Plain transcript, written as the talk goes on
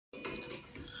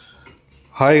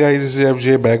Hi guys, this is F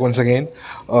J back once again.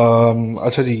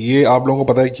 अच्छा जी, ये आप लोगों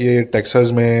को पता है कि ये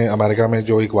टेक्सास में अमेरिका में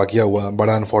जो एक वाक़या हुआ,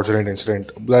 बड़ा अनफॉर्चुनेट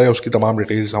इंसिडेंट, ज़ाहिर है उसकी तमाम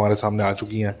डिटेल्स हमारे सामने आ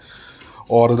चुकी हैं।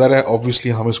 और ज़ाहिर है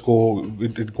ऑब्वियसली हम इसको,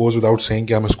 इट गोज़ विदाउट सेइंग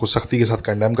कि हम इसको सख्ती के साथ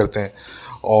कंडेम करते हैं।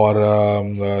 और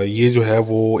ये जो है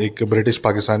वो एक ब्रिटिश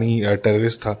पाकिस्तानी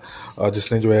टेररिस्ट था,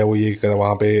 जिसने जो है वो ये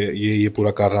वहाँ पे ये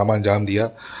पूरा कारनामा अंजाम दिया।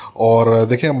 और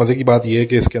देखें, मज़े की बात ये है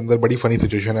कि इसके अंदर बड़ी फ़नी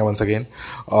सिचुएशन है वंस अगेन।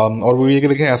 और वो ये कि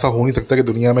देखें, ऐसा हो नहीं सकता कि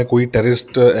दुनिया में कोई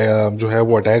टेररिस्ट जो है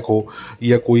वो अटैक हो,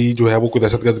 या कोई जो है वो कोई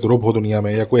दहशतगर्द ग्रुप हो दुनिया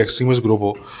में, या कोई एक्सट्रीमिस्ट ग्रुप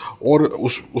हो, और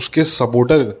उसके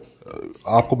सपोर्टर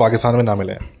आपको पाकिस्तान में ना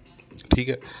मिले। ठीक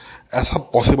है, ऐसा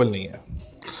पॉसिबल नहीं है।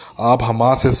 आप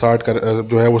हमास से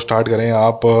जो है वो स्टार्ट करें,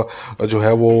 आप जो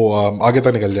है वो आगे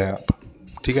तक निकल जाएं आप।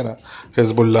 ठीक है ना,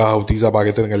 हिजबुल्लाह, हौतीज़, आप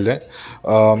आगे तक निकल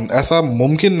जाएं। ऐसा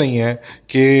मुमकिन नहीं है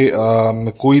कि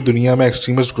कोई दुनिया में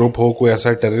एक्सट्रीमिस्ट ग्रुप हो, कोई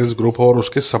ऐसा टेररिस्ट ग्रुप हो और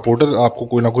उसके सपोर्टर आपको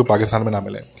कोई ना कोई पाकिस्तान में ना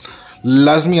मिले।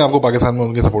 लाजमी आपको पाकिस्तान में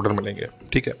उनके सपोर्टर मिलेंगे।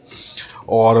 ठीक है,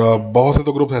 और बहुत से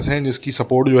तो ग्रुप्स ऐसे हैं जिसकी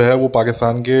सपोर्ट जो है वो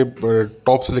पाकिस्तान के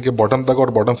टॉप से लेके बॉटम तक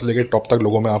और बॉटम से लेके टॉप तक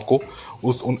लोगों में आपको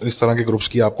इस तरह के ग्रुप्स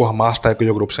की, आपको हमास टाइप के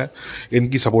जो ग्रुप्स हैं,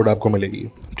 इनकी सपोर्ट आपको मिलेगी।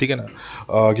 ठीक है ना,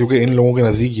 क्योंकि इन लोगों के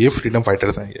नज़दीक ये फ्रीडम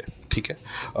फाइटर्स हैं ये। ठीक है,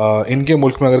 इनके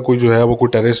मुल्क में अगर कोई जो है वो कोई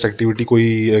टेररिस्ट एक्टिविटी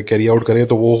कोई कैरी आउट करे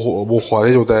तो वो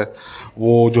ख़ारिज होता है,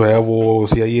 वो जो है वो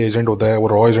CIA एजेंट होता है, वो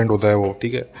रॉ एजेंट होता है वो।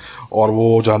 ठीक है, और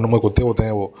वो जहन्नुम में कुत्ते होते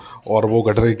हैं वो, और वो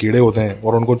गटर के कीड़े होते हैं,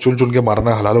 और उनको चुन चुन के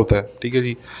मारना हलाल होता है। ठीक है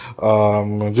जी,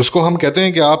 जिसको हम कहते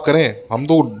हैं कि आप करें, हम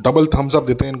तो डबल थम्स अप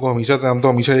देते हैं इनको हमेशा से। हम तो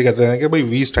हमेशा ये कहते हैं कि भाई,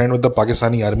 we stand with the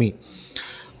Pakistani army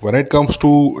when it comes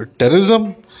to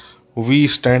terrorism. We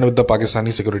stand with the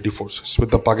Pakistani security forces, with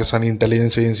the Pakistani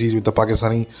intelligence agencies, with the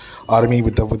Pakistani army,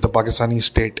 with the Pakistani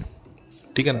state.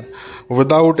 ठीक है ना,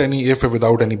 without any if,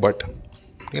 without any but.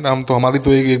 ठीक है ना, हम तो, हमारी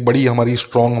तो एक बड़ी हमारी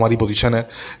स्ट्रॉन्ग हमारी पोजीशन है,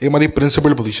 एक हमारी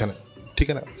प्रिंसिपल पोजीशन है। ठीक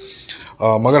है ना,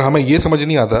 मगर हमें ये समझ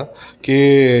नहीं आता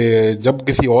कि जब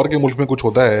किसी और के मुल्क में कुछ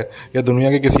होता है, या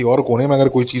दुनिया के किसी और कोने में अगर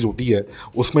कोई चीज़ होती है,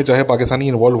 उसमें चाहे पाकिस्तानी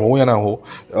इन्वॉल्व हो या ना हो,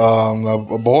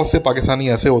 बहुत से पाकिस्तानी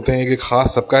ऐसे होते हैं कि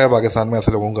ख़ास सबका है पाकिस्तान में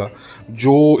ऐसे लोगों का,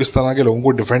 जो इस तरह के लोगों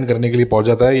को डिफेंड करने के लिए पहुंच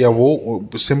जाता है, या वो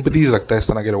सिंपथीज रखता है इस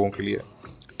तरह के लोगों के लिए।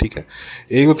 ठीक है,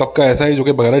 एक तो तबका ऐसा है जो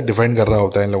कि बगैर डिफेंड कर रहा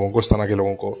होता है इन लोगों को, इस तरह के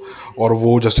लोगों को, और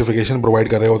वो जस्टिफिकेशन प्रोवाइड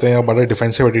कर रहे होते हैं, या बड़ा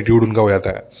डिफेंसिव एटीट्यूड उनका हो जाता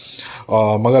है।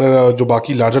 मगर जो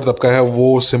बाकी लार्जर तबका है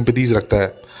वो सिंपथीज रखता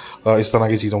है इस तरह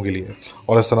की चीज़ों के लिए,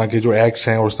 और इस तरह के जो एक्ट्स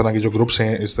हैं, और इस तरह के जो ग्रुप्स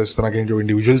हैं, इस तरह के जो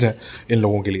इंडिविजुअल्स हैं, इन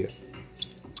लोगों के लिए।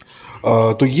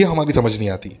 तो ये हमारी समझ नहीं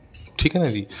आती। ठीक है ना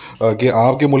जी, कि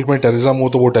आपके मुल्क में टेररिज्म हो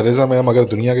तो वो टेररिज्म है, मगर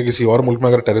दुनिया के किसी और मुल्क में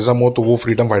अगर टेररिज्म हो तो वो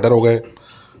फ्रीडम फाइटर हो गए,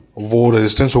 वो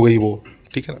रेजिस्टेंस हो गई वो।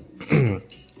 ठीक है ना,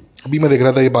 अभी मैं देख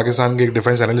रहा था, ये पाकिस्तान के एक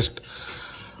डिफेंस एनालिस्ट,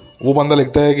 वो बंदा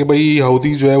लिखता है कि भाई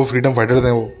हौथीज जो है वो फ्रीडम फाइटर्स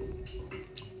हैं वो।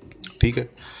 ठीक है,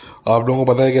 आप लोगों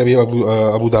को पता है कि अभी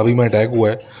अबू धाबी में अटैक हुआ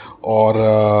है, और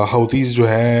हौथीज जो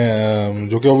हैं,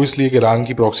 जो कि ऑब्वियसली एक ईरान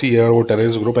की प्रॉक्सी है, और वो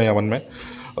टेररिस्ट ग्रुप है यमन में,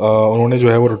 उन्होंने जो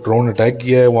है वो ड्रोन अटैक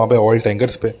किया है वहाँ पे ऑयल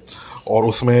टैंकर्स पे, और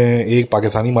उसमें एक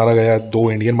पाकिस्तानी मारा गया, 2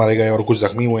 इंडियन मारे गए, और कुछ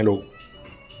ज़ख्मी हुए लोग।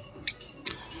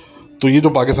 तो ये जो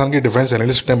पाकिस्तान के डिफेंस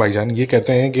एनालिस्ट हैं भाईजान, ये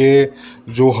कहते हैं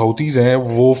कि जो हौथीज़ हैं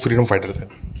वो फ्रीडम फाइटर थे।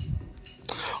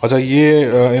 अच्छा,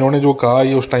 ये इन्होंने जो कहा,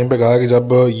 ये उस टाइम पे कहा कि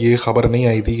जब ये ख़बर नहीं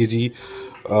आई थी कि जी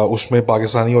उसमें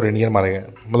पाकिस्तानी और इंडियन मारे गए,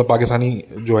 मतलब पाकिस्तानी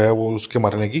जो है वो उसके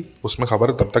मरने की उसमें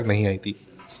ख़बर तब तक नहीं आई थी।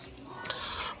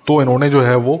 तो इन्होंने जो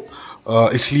है वो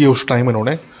इसलिए उस टाइम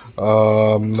इन्होंने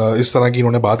इस तरह की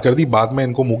इन्होंने बात कर दी। बाद में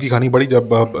इनको मुँह की खानी पड़ी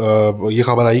जब ये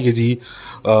खबर आई कि जी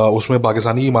उसमें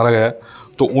पाकिस्तानी ही मारा गया।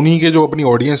 तो उन्हीं के जो अपनी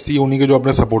ऑडियंस थी, उन्हीं के जो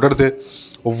अपने सपोर्टर थे,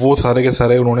 वो सारे के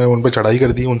सारे उन्होंने उन पर चढ़ाई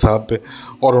कर दी उन साहब पे,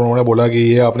 और उन्होंने बोला कि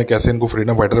ये आपने कैसे इनको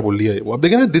फ्रीडम फाइटर बोल दिया है। अब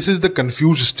देखें ना, this is the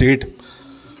confuse state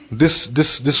this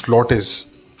this this lot is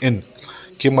in,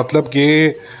 कि मतलब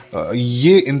कि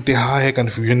ये इंतहा है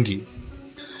कन्फ्यूजन की,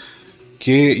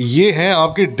 कि ये हैं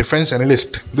आपके defence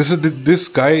analyst.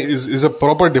 This guy is a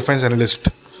proper defence analyst.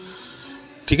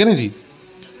 ठीक है ना जी,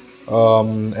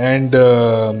 and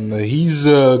he is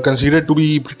considered to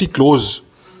be pretty close,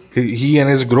 he and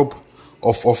his group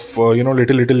of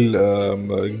little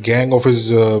gang of his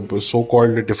so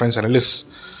called defence analyst.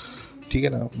 ठीक है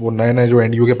ना, वो नए नए जो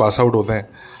NDU के पास आउट होते हैं,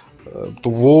 तो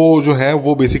वो जो है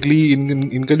वो बेसिकली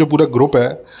इनका जो पूरा ग्रुप है,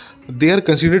 they are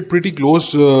considered pretty close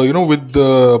with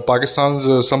Pakistan's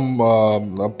some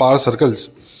power circles।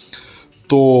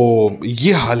 तो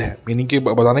ये हाल है, यानी कि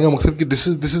बताने का मकसद कि this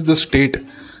is the state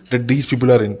that these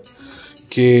people are in,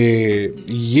 कि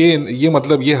ये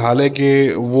मतलब ये हाल है कि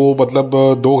वो मतलब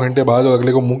 2 घंटे बाद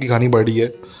अगले को मुंह की खानी पड़ रही है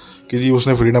कि जी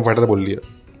उसने फ्रीडम फाइटर बोल लिया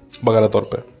बगैर तौर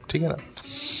पे। ठीक है ना,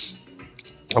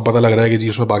 अब पता लग रहा है कि जी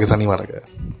उसमें पाकिस्तानी मारा गया।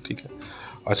 ठीक है,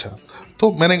 अच्छा,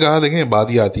 तो मैंने कहा देखें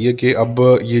बात ये आती है कि अब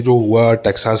ये जो हुआ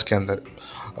टेक्सास के अंदर,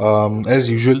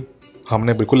 एज़ यूजुअल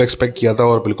हमने बिल्कुल एक्सपेक्ट किया था,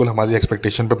 और बिल्कुल हमारी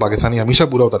एक्सपेक्टेशन पे पाकिस्तानी हमेशा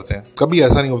पूरा उतरते हैं। कभी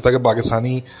ऐसा नहीं होता कि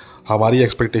पाकिस्तानी हमारी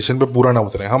एक्सपेक्टेशन पे पूरा ना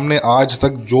उतरे। हमने आज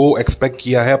तक जो एक्सपेक्ट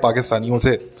किया है पाकिस्तानियों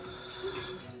से,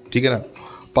 ठीक है ना,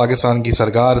 पाकिस्तान की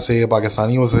सरकार से,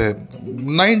 पाकिस्तानियों से,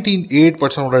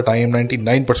 98% of the time,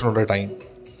 99% of the time,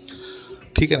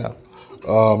 ठीक है ना,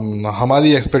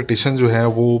 हमारी एक्सपेक्टेशन जो है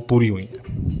वो पूरी हुई है,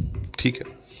 ठीक है,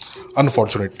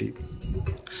 अनफॉर्चुनेटली।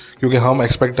 क्योंकि हम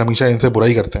एक्सपेक्ट हमेशा इनसे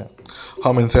बुराई करते हैं,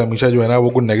 हम इनसे हमेशा जो है ना वो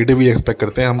कुछ नेगेटिव ही एक्सपेक्ट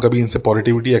करते हैं, हम कभी इनसे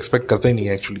पॉजिटिविटी एक्सपेक्ट करते ही नहीं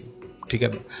है एक्चुअली, ठीक है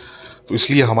ना। तो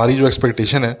इसलिए हमारी जो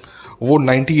एक्सपेक्टेशन है वो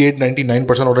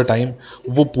 98-99% ऑफ द टाइम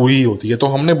वो पूरी ही होती है। तो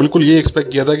हमने बिल्कुल ये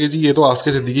एक्सपेक्ट किया था कि जी ये तो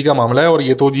आफिक सिद्दीकी का मामला है, और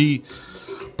ये तो जी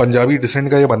पंजाबी डिसेंट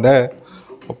का ये बंदा है,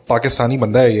 पाकिस्तानी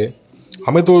बंदा है ये।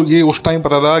 हमें तो ये उस टाइम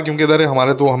पता था, क्योंकि इधर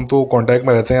हमारे तो हम तो कांटेक्ट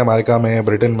में रहते हैं अमेरिका में,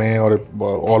 ब्रिटेन में, और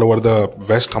ऑल ओवर द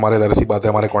वेस्ट हमारे इधर ऐसी बात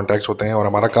है, हमारे कॉन्टैक्ट्स होते हैं, और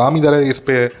हमारा काम इधर है इस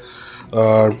पे,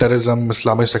 टेररिज्म,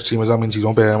 इस्लामिस्ट एक्सट्रीमिज़म, इन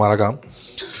चीज़ों पे है हमारा काम।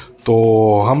 तो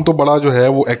हम तो बड़ा जो है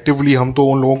वो एक्टिवली हम तो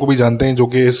उन लोगों को भी जानते हैं जो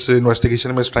कि इस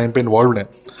इन्वेस्टिगेशन में इस टाइम पे इन्वॉल्व हैं,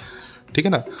 ठीक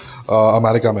है ना,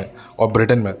 अमेरिका में और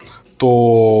ब्रिटेन में। तो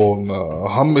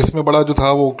हम इसमें बड़ा जो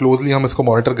था वो क्लोजली हम इसको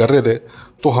मॉनिटर कर रहे थे।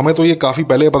 तो हमें तो ये काफ़ी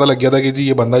पहले पता लग गया था कि जी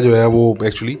ये बंदा जो है वो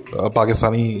एक्चुअली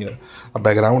पाकिस्तानी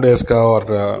बैकग्राउंड है इसका, और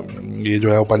ये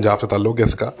जो है वो पंजाब से ताल्लुक़ है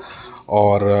इसका,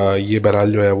 और ये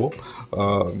बहरहाल जो है वो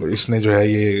इसने जो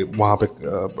है ये वहाँ पे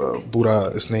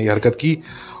पूरा इसने ये हरकत की।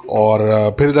 और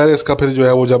फिर ज़ाहिर इसका फिर जो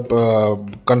है वो जब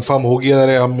कंफर्म हो गया,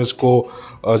 ज़ाहिर हम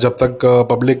इसको जब तक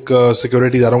पब्लिक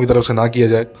सिक्योरिटी इदारों की तरफ से ना किया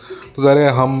जाए तो ज़ाहिर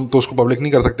हम तो उसको पब्लिक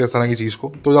नहीं कर सकते इस तरह की चीज़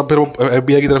को। तो जब फिर वो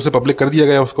FBI की तरफ से पब्लिक कर दिया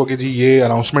गया उसको कि जी ये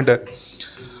अनाउंसमेंट है,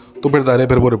 तो फिर ज़ाहिर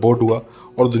फिर वो रिपोर्ट हुआ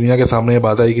और दुनिया के सामने ये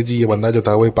बात आई कि जी ये बंदा जो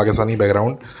था वो एक पाकिस्तानी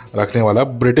बैकग्राउंड रखने वाला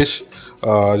ब्रिटिश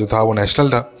जो था वो नेशनल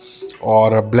था,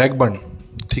 और ब्लैक बर्न,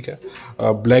 ठीक है,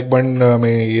 ब्लैक बर्न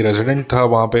में ये रेजिडेंट था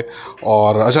वहाँ पे।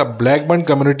 और अच्छा, black burn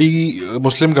community,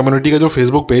 Muslim community का जो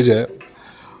फेसबुक पेज है,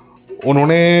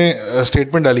 उन्होंने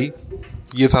स्टेटमेंट डाली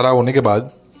ये सारा होने के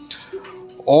बाद,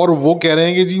 और वो कह रहे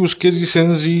हैं कि जी उसके जी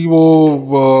सिंस जी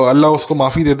वो अल्लाह उसको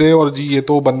माफ़ी दे दे, और जी ये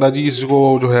तो बंदा जी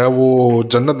इसको जो है वो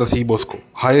जन्नत नसीब हो उसको,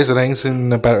 हाईएस्ट रैंक्स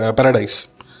इन पैराडाइज,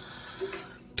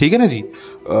 ठीक है ना जी।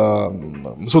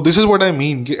 So this is what I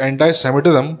mean कि anti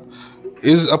Semitism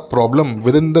is a problem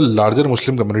within the larger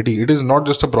Muslim community. It is not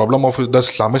just a problem of the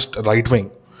Islamist right wing.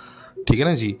 ठीक है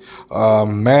ना जी।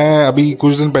 मैं अभी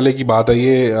कुछ दिन पहले की बात है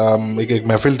ये, एक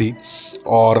महफिल थी,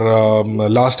 और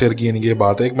लास्ट ईयर की यानी कि ये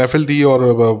बात है, एक महफिल थी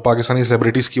और पाकिस्तानी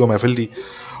सेलिब्रिटीज़ की वो महफिल थी,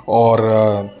 और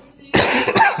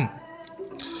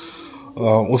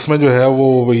उसमें जो है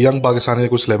वो यंग पाकिस्तानी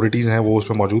कुछ सेलिब्रिटीज़ हैं वो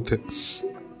उसमें मौजूद थे।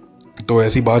 तो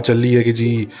ऐसी बात चल रही है कि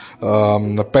जी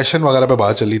पैशन वगैरह पे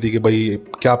बात चल रही थी कि भाई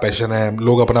क्या पैशन है,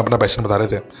 लोग अपना अपना पैशन बता रहे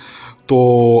थे। तो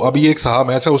अभी एक साहब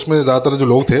है, अच्छा उसमें ज़्यादातर जो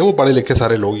लोग थे वो पढ़े लिखे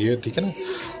सारे लोग ये, ठीक है ना,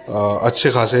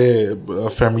 अच्छे खासे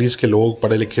फैमिलीज़ के लोग,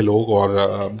 पढ़े लिखे लोग,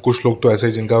 और कुछ लोग तो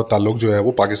ऐसे जिनका ताल्लुक़ जो है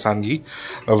वो पाकिस्तान की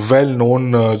वेल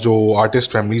नोन जो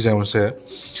आर्टिस्ट फैमिलीज़ हैं उनसे है।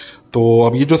 तो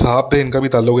अब ये जो साहब थे इनका भी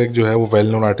ताल्लुक एक जो है वो वेल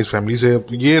नोन आर्टिस्ट फैमिली से।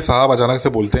 ये साहब अचानक से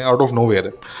बोलते हैं आउट ऑफ नो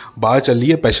वेयर, बात चल रही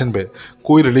है पैशन पे,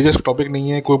 कोई रिलीजियस टॉपिक नहीं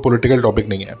है, कोई पॉलिटिकल टॉपिक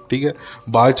नहीं है, ठीक है,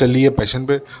 बात चल रही है पैशन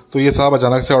पे। तो ये साहब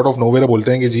अचानक से आउट ऑफ नो वेयर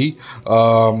बोलते हैं कि जी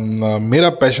मेरा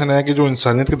पैशन है कि जो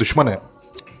इंसानियत के दुश्मन है,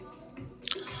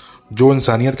 जो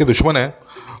इंसानियत के दुश्मन है,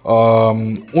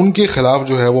 उनके ख़िलाफ़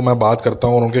जो है वो मैं बात करता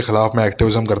हूँ और उनके ख़िलाफ़ मैं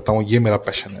एक्टिविज़म करता हूँ, ये मेरा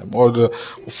पैशन है। और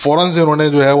फ़ौरन से उन्होंने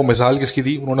जो है वो मिसाल किसकी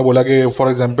दी, उन्होंने बोला कि for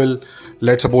example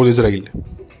let's suppose Israel,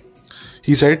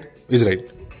 he said Israel,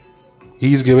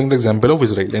 he is giving the example of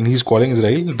Israel and he is calling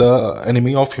Israel the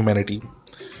enemy of humanity,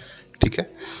 ठीक है।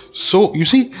 So you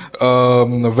see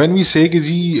when we से कि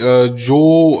जी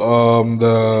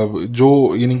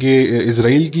जो यानी कि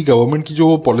इसराइल की गवर्नमेंट की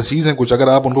जो पॉलिसीज़ हैं कुछ, अगर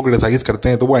आप उनको क्रिटिसाइज़ करते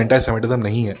हैं तो वो एंटी सेमिटिज्म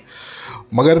नहीं है,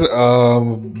 मगर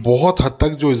बहुत हद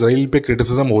तक जो इसराइल पे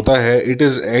क्रिटिसिज्म होता है it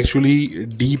is actually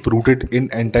deep rooted in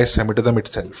anti Semitism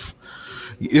itself.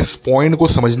 इस पॉइंट को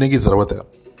समझने की ज़रूरत है।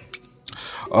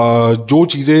 जो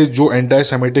चीज़ें, जो एंटी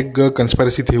सेमिटिक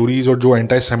कंस्पिरेसी थ्योरीज और जो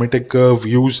एंटी सेमिटिक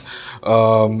व्यूज़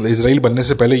इसराइल बनने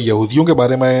से पहले यहूदियों के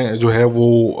बारे में जो है वो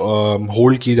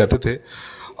होल्ड किए जाते थे,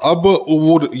 अब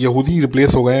वो यहूदी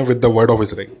रिप्लेस हो गए हैं with the word of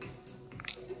Israel.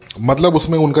 मतलब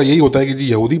उसमें उनका यही होता है कि जी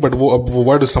यहूदी, बट वो अब वो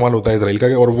वर्ड इस्तेमाल होता है इसराइल का,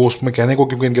 और वो उसमें कहने को,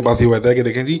 क्योंकि इनके पास ये होता है कि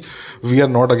देखें जी we are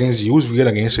not against use, we are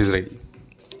against Israel,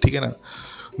 ठीक है ना।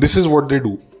 This is what they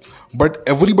do, but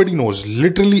everybody knows,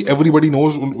 literally everybody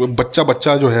knows, बच्चा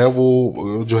बच्चा जो है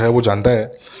वो जानता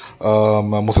है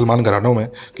मुसलमान घरानों में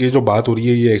कि ये जो बात हो रही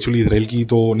है ये एक्चुअली इसराइल की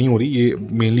तो नहीं हो रही, ये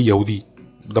मेनली यहूदी,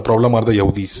 the problem are the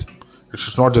यहूदीज़,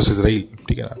 it's not just Israel,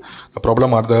 ठीक है ना, द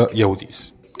प्रॉब्लम आर द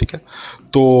यहूदीज, ठीक है।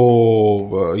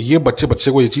 तो ये बच्चे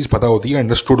बच्चे को ये चीज़ पता होती है,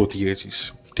 अंडरस्टूड होती है ये चीज़,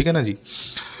 ठीक है ना जी।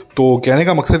 तो कहने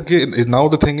का मकसद कि नाउ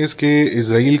द थिंग इज़ कि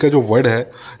इसराइल का जो वर्ड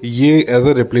है ये एज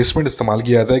अ रिप्लेसमेंट इस्तेमाल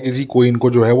किया जाता है कि जी कोई इनको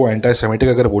जो है वो एंटी सेमेटिक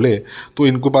अगर बोले तो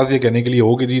इनके पास ये कहने के लिए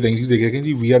हो कि जी नहीं, देखिए कि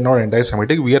जी we are not anti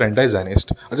Semitic, we are anti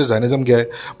Zionist. अच्छा, ज़ायनिज़्म क्या है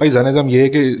भाई? ज़ायनिज़्म ये है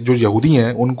कि जो यहूदी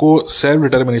हैं उनको सेल्फ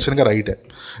डिटर्मिनेशन का राइट है,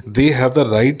 they have the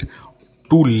right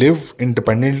to live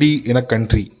independently in a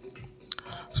country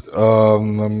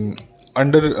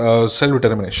under self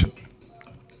determination.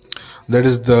 That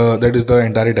is the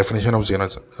entire definition of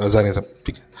ज़ायनिज़्म,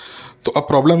 ठीक है। तो अब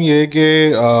प्रॉब्लम ये है कि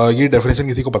ये डेफिनेशन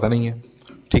किसी को पता नहीं है,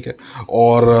 ठीक है।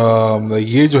 और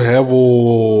ये जो है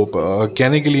वो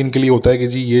कहने के लिए इनके लिए होता है कि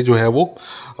जी ये जो है वो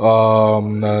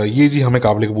ये जी हमें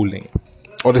काबिल कबूल नहीं है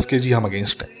और इसके जी हम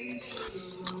अगेंस्ट हैं।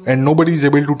 And no body is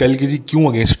able to tell कि जी क्यों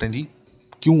अगेंस्ट हैं, जी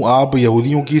क्यों आप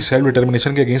यहूदियों की सेल्फ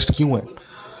डिटर्मिनेशन के अगेंस्ट क्यों हैं,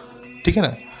 ठीक है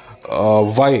ना।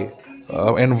 Y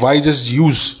and why just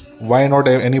use, why not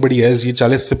anybody else. ये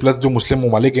 40 से प्लस जो मुस्लिम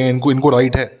ममालिक हैं इनको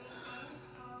राइट है,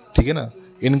 ठीक है ना।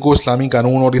 इनको इस्लामी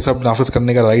कानून और ये सब नाफिज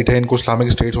करने का राइट है, इनको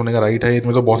इस्लामिक स्टेट्स होने का राइट है,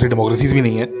 इनमें तो बहुत सी डेमोक्रेसीज भी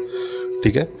नहीं है,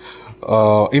 ठीक है।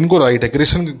 इनको राइट है,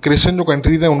 क्रिश्चियन जो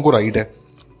कंट्रीज़ हैं उनको राइट है,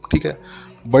 ठीक है।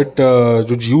 बट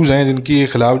जो ज्यूज़ हैं जिनके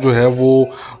खिलाफ जो है वो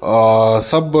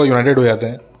सब यूनाइटेड हो जाते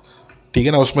हैं, ठीक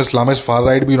है ना। उसमें इस्लामिस्ट फार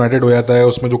राइट भी यूनाइटेड हो जाता है,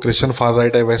 उसमें जो क्रिश्चियन फार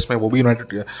राइट है वेस्ट में वो भी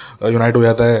यूनाइट हो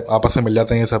जाता है, आपस में मिल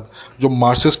जाते हैं ये सब। जो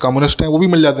मार्क्सिस्ट कम्युनिस्ट हैं वो भी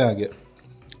मिल जाते हैं आगे,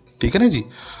 ठीक है ना जी।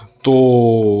 तो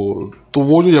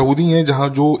वो जो यहूदी हैं जहाँ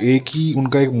जो एक ही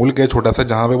उनका एक मुल्क है छोटा सा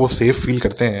जहाँ पे वो सेफ फील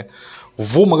करते हैं,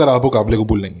 वो मगर आपको काबिल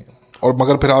कबूल नहीं है। और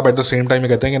मगर फिर आप एट द सेम टाइम में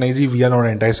कहते हैं कि नहीं जी we are not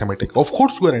anti Semitic. Of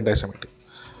course you are anti Semitic,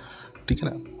 ठीक है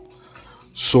ना।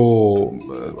 सो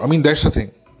I mean that's the thing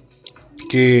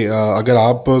कि अगर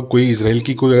आप कोई इसराइल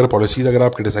की कोई अगर पॉलिसीज़ अगर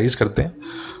आप क्रिटिसाइज़ करते हैं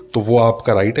तो वो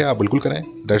आपका राइट है, आप बिल्कुल करें,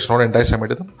 that's not anti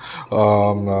Semitism.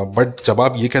 But जब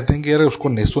आप ये कहते हैं कि यार उसको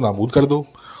नेस्तो नाबूद कर दो,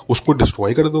 उसको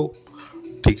डिस्ट्रॉय कर दो,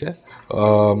 ठीक है,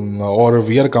 और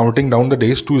we are counting down the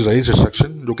days to Israel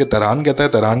destruction, जो कि तेहरान कहता है,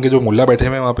 तेहरान के जो मुल्ला बैठे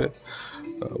हुए हैं वहाँ पे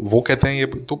वो कहते हैं ये।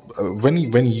 तो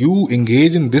when you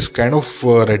engage in this kind of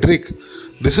rhetoric,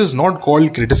 this is not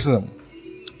called criticism,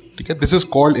 ठीक है, this is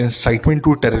called incitement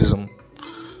to terrorism.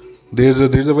 there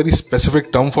is a very specific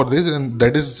term for this and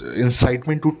that is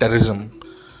incitement to terrorism,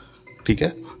 ठीक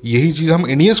है। यही चीज़ हम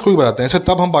Indians को भी बताते हैं। ऐसे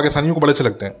तब हम पाकिस्तानियों को बड़े अच्छे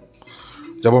लगते हैं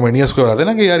जब हम इंडियंस को बताते हैं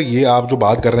ना कि यार ये आप जो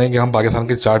बात कर रहे हैं कि हम पाकिस्तान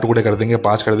के 4 टुकड़े कर देंगे,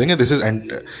 5 कर देंगे, दिस इज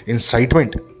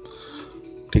इंसाइटमेंट,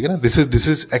 ठीक है ना, दिस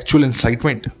इज एक्चुअल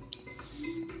इंसाइटमेंट।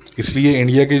 इसलिए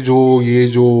इंडिया के जो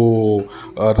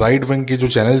राइट विंग के जो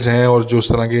चैनल्स हैं और जो इस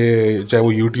तरह के, चाहे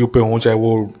वो यूट्यूब पे हों चाहे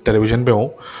वो टेलीविज़न पे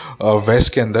हों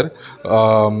वेस्ट के अंदर,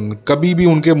 कभी भी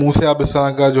उनके मुंह से आप इस तरह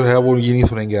का जो है वो ये नहीं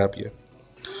सुनेंगे आप।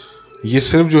 ये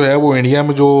सिर्फ जो है वो इंडिया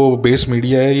में जो बेस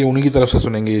मीडिया है ये उन्हीं की तरफ से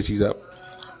सुनेंगे ये चीज़ आप,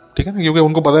 ठीक है ना, क्योंकि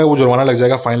उनको पता है वो जुर्माना लग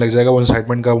जाएगा, फाइन लग जाएगा, वो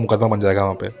इंसाइटमेंट का मुकदमा बन जाएगा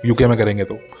वहाँ पे, यूके में करेंगे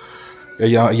तो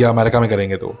या अमेरिका में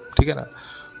करेंगे तो, ठीक है ना।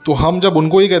 तो हम जब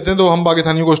उनको ये कहते हैं तो हम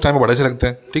पाकिस्तानियों को उस टाइम में बड़े अच्छे लगते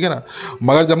हैं, ठीक है ना।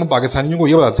 मगर जब हम पाकिस्तानियों को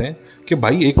ये बताते हैं कि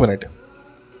भाई एक मिनट,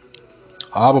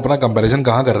 आप अपना कंपैरिजन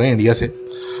कहाँ कर रहे हैं इंडिया से,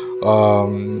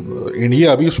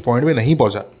 इंडिया अभी उस पॉइंट पे नहीं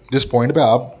पहुँचा जिस पॉइंट पे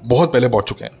आप बहुत पहले पहुँच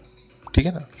चुके हैं, ठीक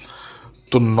है ना।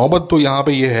 तो नौबत तो यहाँ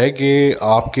पे ये है कि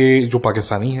आपके जो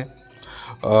पाकिस्तानी हैं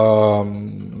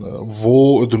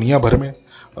वो दुनिया भर में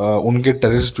उनके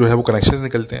टेररिस्ट जो है वो कनेक्शंस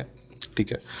निकलते हैं,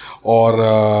 ठीक है। और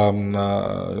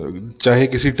चाहे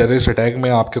किसी टेररिस्ट अटैक में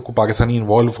आपके को पाकिस्तानी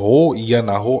इन्वॉल्व हो या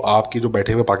ना हो, आपके जो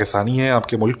बैठे हुए पाकिस्तानी हैं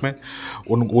आपके मुल्क में,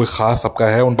 उन वो ख़ास सबका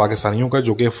है उन पाकिस्तानियों का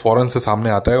जो कि फ़ौरन से सामने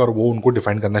आता है और वो उनको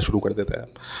डिफेंड करना शुरू कर देता है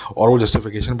और वो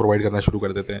जस्टिफिकेशन प्रोवाइड करना शुरू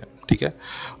कर देते हैं, ठीक है।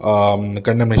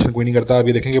 कंडेमनेशन कोई नहीं करता।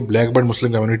 अभी देखेंगे ब्लैक बर्ड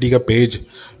मुस्लिम कम्युनिटी का पेज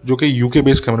जो कि यूके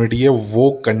बेस्ड कम्युनिटी है वो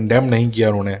कंडेम नहीं किया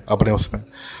उन्होंने अपने उसमें,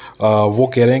 वो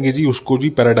कह रहे हैं कि जी उसको जी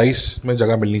पैराडाइज में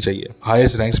जगह मिलनी चाहिए,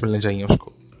 हाईएस्ट रैंक्स मिलने चाहिए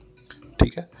उसको,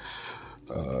 ठीक है।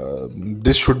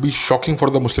 This should be shocking for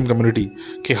the Muslim community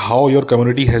कि how your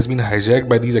community has been hijacked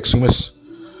bye these extremist,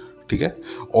 ठीक है।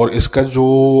 और इसका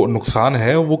जो नुकसान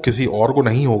है वो किसी और को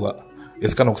नहीं होगा,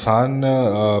 इसका नुकसान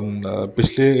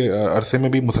पिछले अरसे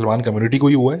में भी मुसलमान कम्युनिटी को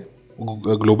ही हुआ है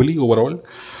ग्लोबली ओवरऑल,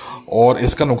 और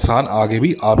इसका नुकसान आगे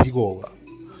भी आप ही को होगा,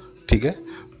 ठीक है।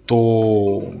 तो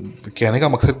कहने का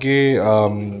मकसद कि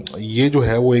ये जो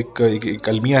है वो एक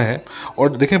अलमिया है।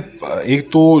 और देखें, एक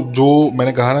तो जो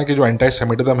मैंने कहा ना कि जो एंटी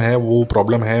सेमिटिज्म है वो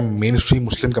प्रॉब्लम है मेन स्ट्रीम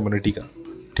मुस्लिम कम्युनिटी का,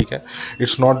 ठीक है।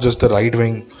 It's not just the right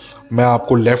wing. मैं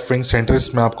आपको लेफ्ट विंग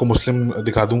सेंटरिस्ट में आपको मुस्लिम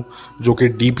दिखा दूं जो कि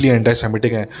डीपली एंटी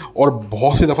सेमिटिक हैं। और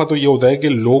बहुत सी दफ़ा तो ये होता है कि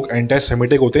लोग एंटी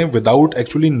सेमिटिक होते हैं विदाउट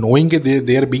एक्चुअली नोइंग कि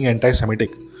they are being anti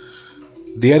Semitic,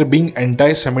 they are being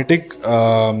antisemitic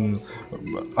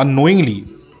unknowingly,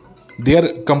 they are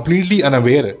completely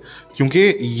unaware, क्योंकि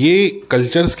ये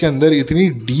कल्चर्स के अंदर इतनी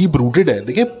डीप रूटेड है.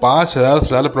 देखिए 5,000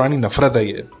 साल पुरानी नफरत है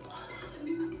ये,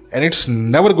 and it's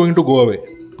never going to go away.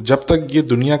 जब तक ये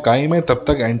दुनिया कायम है तब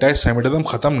तक एंटी सेमिटिज्म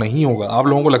ख़त्म नहीं होगा. आप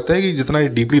लोगों को लगता है कि जितना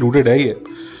डीपली रूटेड है ये,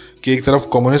 कि एक तरफ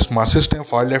कम्युनिस्ट मार्क्सिस्ट हैं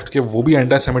फार लेफ्ट के, वो भी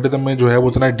एंटी सेमिटिज्म में जो है वो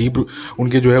उतना डीप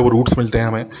उनके जो है वो रूट्स मिलते हैं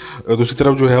हमें. दूसरी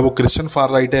तरफ जो है वो क्रिश्चियन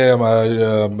फार राइट है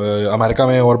अमेरिका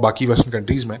में और बाकी वेस्टर्न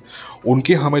कंट्रीज़ में,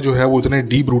 उनके हमें जो है वो इतने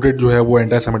डीप रूटेड जो है वो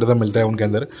एंटी सेमिटिज्म मिलता है उनके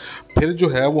अंदर. फिर जो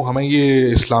है वो हमें ये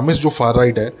इस्लामिस्ट जो फार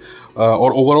राइट है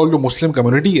और ओवरऑल जो मुस्लिम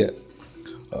कम्युनिटी है,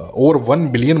 ओवर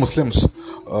 1 बिलियन मुस्लिम्स,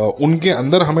 उनके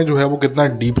अंदर हमें जो है वो कितना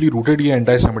डीपली रूटेड ये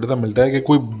एंटी सेमिटिज्म मिलता है कि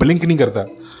कोई ब्लिंक नहीं करता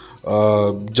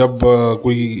जब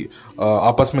कोई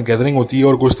आपस में गैदरिंग होती है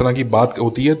और कुछ तरह की बात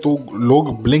होती है तो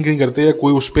लोग ब्लिंक नहीं करते या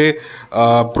कोई उस पर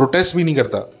प्रोटेस्ट भी नहीं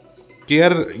करता कि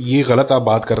यार ये गलत आप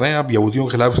बात कर रहे हैं, आप यहूदियों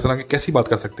के खिलाफ इस तरह की कैसी बात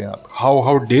कर सकते हैं आप,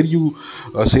 how dare you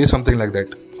say something like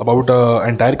that about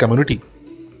entire community.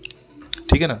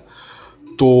 ठीक है ना.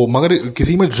 तो मगर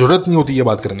किसी में ज़रूरत नहीं होती ये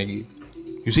बात करने की.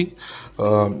 यू सी,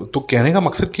 तो कहने का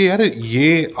मकसद कि यार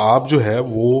ये आप जो है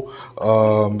वो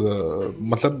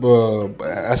मतलब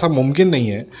ऐसा मुमकिन नहीं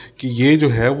है कि ये जो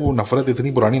है वो नफ़रत,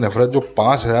 इतनी पुरानी नफ़रत जो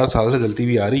 5,000 साल से चलती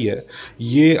हुई आ रही है,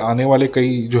 ये आने वाले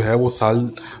कई जो है वो साल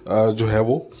जो है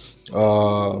वो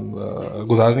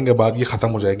गुजारने के बाद ये ख़त्म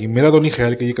हो जाएगी. मेरा तो नहीं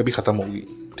ख्याल कि ये कभी ख़त्म होगी.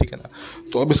 ठीक है ना.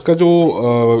 तो अब इसका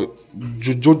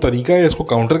जो तरीका है इसको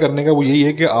काउंटर करने का वो यही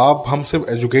है कि आप हम सिर्फ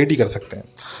एजुकेट ही कर सकते हैं.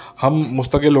 हम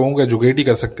मुस्तकिल लोगों को एजुकेट ही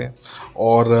कर सकते हैं,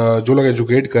 और जो लोग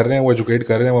एजुकेट कर रहे हैं वो एजुकेट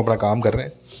कर रहे हैं, वो अपना काम कर रहे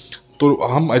हैं, तो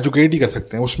हम एजुकेट ही कर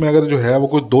सकते हैं. उसमें अगर जो है वो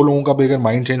कोई 2 लोगों का भी अगर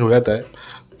माइंड चेंज हो जाता है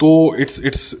तो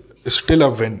it's still a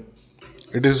win.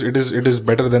 It is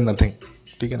better than nothing.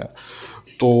 ठीक है ना.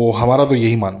 तो हमारा तो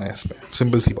यही मानना है इसमें,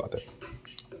 सिंपल सी बात है.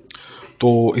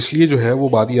 तो इसलिए जो है वो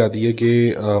बात ये आती है कि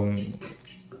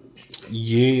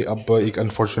ये अब एक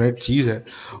अनफॉर्चुनेट चीज़ है,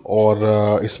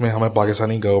 और इसमें हमें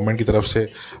पाकिस्तानी गवर्नमेंट की तरफ से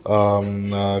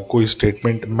कोई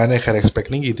स्टेटमेंट मैंने खैर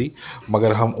एक्सपेक्ट नहीं की थी,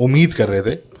 मगर हम उम्मीद कर रहे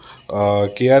थे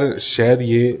कि यार शायद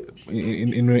ये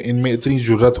इनमें इतनी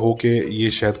ज़रूरत हो कि ये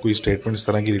शायद कोई स्टेटमेंट इस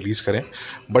तरह की रिलीज़ करें.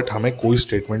 बट हमें कोई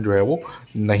स्टेटमेंट जो है वो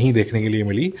नहीं देखने के लिए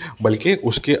मिली, बल्कि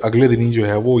उसके अगले दिन ही जो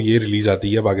है वो ये रिलीज़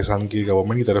आती है पाकिस्तान की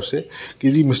गवर्नमेंट की तरफ से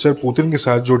कि जी मिस्टर पुतिन के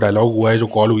साथ जो डायलॉग हुआ है, जो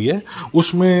कॉल हुई है,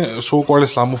 उसमें सो कॉल्ड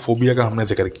इस्लामोफोबिया का हमने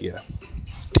जिक्र किया है.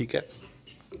 ठीक है.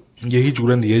 यही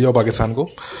चूरन दिए जो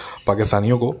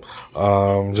पाकिस्तानियों को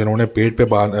जिन्होंने पेट पे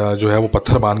जो है वो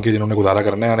पत्थर बांध के जिन्होंने गुजारा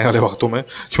करना है आने वाले वक्तों में,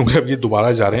 क्योंकि अब ये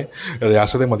दोबारा जा रहे हैं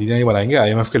रियासत मदीना ही बनाएंगे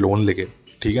IMF के लोन लेके.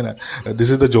 ठीक है ना.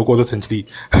 This is the joke of the century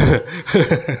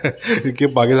कि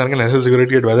पाकिस्तान के नेशनल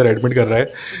सिक्योरिटी एडवाइजर एडमिट कर रहा है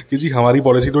कि जी हमारी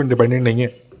पॉलिसी तो इंडिपेंडेंट नहीं है.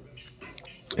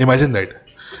 Imagine that.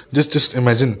 जस्ट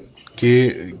इमेजिन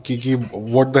कि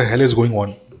what the hell is going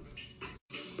on.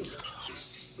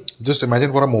 Just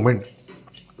imagine for a moment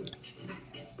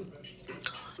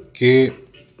कि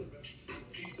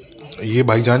ये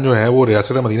भाईजान जो है वो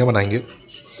रियासत मदीना बनाएंगे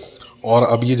और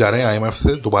अब ये जा रहे हैं IMF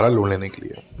से दोबारा लोन लेने के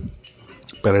लिए.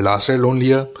 पहले लास्ट ईयर लोन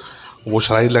लिया, वो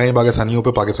शराइत लगाई पाकिस्तानियों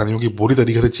पे, पाकिस्तानियों की बुरी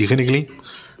तरीके से चीखें निकली.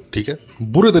 ठीक है.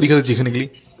 बुरी तरीके से चीखें निकली,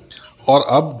 और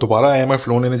अब दोबारा IMF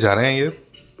लोन लेने जा रहे हैं. ये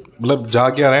मतलब जा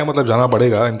क्या रहे हैं, मतलब जाना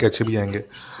पड़ेगा, इनके अच्छे भी आएंगे.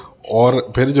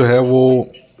 और फिर जो है वो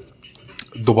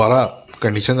दोबारा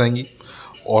कंडीशंस आएंगी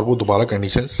और वो दोबारा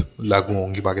कंडीशंस लागू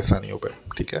होंगी पाकिस्तानियों पे.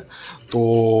 ठीक है.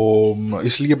 तो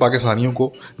इसलिए पाकिस्तानियों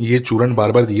को ये चूरन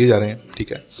बार बार दिए जा रहे हैं.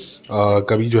 ठीक है.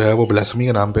 कभी जो है वो ब्लास्फेमी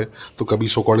के नाम पे, तो कभी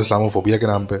सो कॉल्ड इस्लामोफोबिया के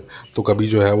नाम पे, तो कभी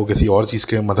जो है वो किसी और चीज़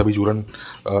के मजहबी चूरन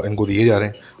इनको दिए जा रहे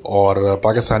हैं. और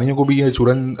पाकिस्तानियों को भी ये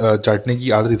चूरन चाटने की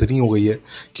आदत इतनी हो गई है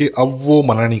कि अब वो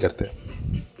मना नहीं करते.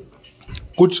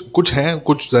 कुछ हैं,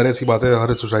 कुछ ज़ाहिर सी बात है,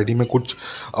 हर सोसाइटी में कुछ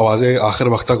आवाज़ें आखिर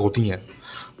वक्त तक होती हैं.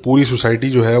 पूरी सोसाइटी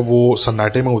जो है वो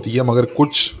सन्नाटे में होती है, मगर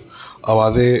कुछ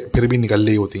आवाज़ें फिर भी निकल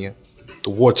रही होती हैं.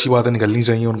 तो वो अच्छी बात है, निकलनी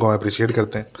चाहिए, उनको हम अप्रिशिएट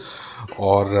करते हैं.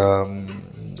 और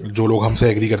जो लोग हमसे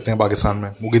एग्री करते हैं पाकिस्तान में,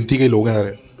 वो गिनती के लोग हैं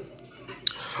सारे,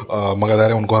 मगर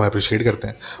ज़ाहिर है उनको हम अप्रिशिएट करते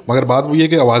हैं. मगर बात वो ये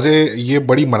कि आवाज़ें ये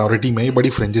बड़ी माइनॉरिटी में, ये बड़ी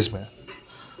फ्रिंजेस में.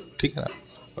 ठीक है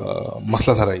ना.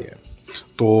 मसला सारा ये है.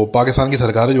 तो पाकिस्तान की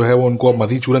सरकार जो है वो उनको अब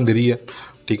मज़ीद चूरन दे रही है.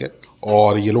 ठीक है.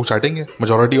 और ये लोग चाटेंगे,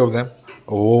 मेजॉरिटी ऑफ देम.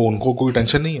 वो उनको कोई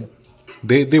टेंशन नहीं है.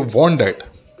 They want that,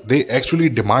 they actually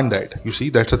demand that. You see,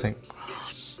 that's a thing.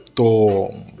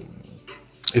 तो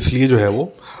इसलिए जो है वो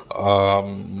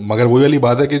मगर वही वाली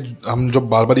बात है कि हम जब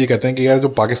बार बार ये कहते हैं कि यार जो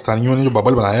पाकिस्तानियों ने जो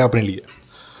बबल बनाया है अपने लिए,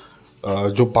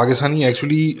 जो पाकिस्तानी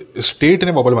एक्चुअली स्टेट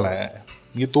ने बबल बनाया है,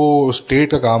 ये तो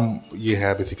स्टेट का काम ये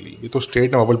है बेसिकली. ये तो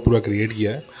स्टेट ने बबल पूरा क्रिएट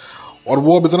किया है और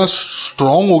वो अब इतना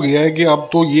स्ट्रांग हो गया है कि अब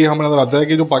तो ये हमें नज़र आता है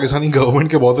कि जो पाकिस्तानी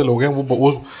गवर्नमेंट के बहुत से लोग हैं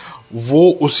वो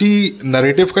उसी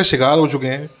नरेटिव का शिकार हो चुके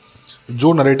हैं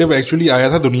जो नरेटिव एक्चुअली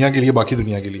आया था दुनिया के लिए, बाकी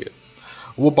दुनिया के लिए।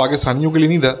 वो पाकिस्तानियों के लिए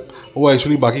नहीं था, वो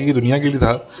एक्चुअली बाकी की दुनिया के लिए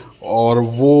था। और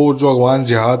वो जो अफगान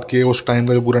जिहाद के उस टाइम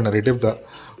का जो पूरा नरेटिव था,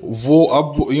 वो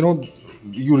अब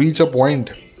you reach a point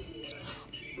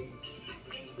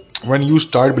when you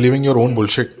start believing your own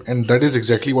bullshit, and that is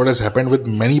exactly what has happened with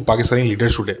many Pakistani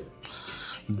leaders today.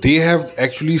 They have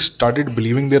actually started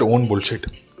believing their own bullshit,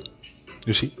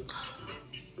 you see.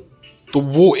 तो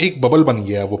वो एक bubble बन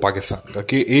गया है वो पाकिस्तान का,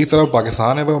 कि एक तरफ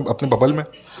पाकिस्तान है वो अपने बबल में,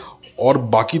 और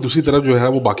बाकी दूसरी तरफ जो है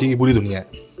वो बाकी की पूरी दुनिया है,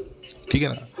 ठीक है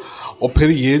ना। और फिर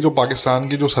ये जो पाकिस्तान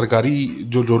के जो सरकारी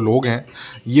जो जो लोग हैं,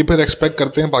 ये फिर एक्सपेक्ट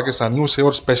करते हैं पाकिस्तानियों से,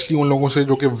 और स्पेशली उन लोगों से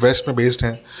जो कि वेस्ट में बेस्ड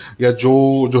हैं, या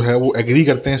जो है वो एग्री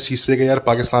करते हैं इस चीज़ से कि यार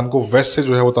पाकिस्तान को वेस्ट से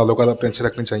जो है वो ताल्लुकात अपने अच्छे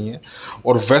रखने चाहिए,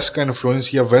 और वेस्ट का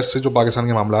इन्फ्लुएंस या वेस्ट से जो पाकिस्तान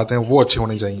के मामलात हैं वो अच्छे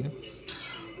होने चाहिए।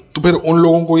 तो फिर उन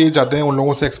लोगों को ये चाहते हैं, उन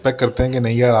लोगों से एक्सपेक्ट करते हैं कि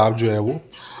नहीं यार आप जो है वो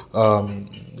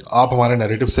आप हमारे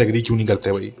नैरेटिव से एग्री क्यों नहीं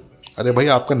करते भाई। अरे भाई,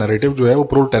 आपका नैरेटिव जो है वो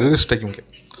प्रो टेररिस्ट है, क्योंकि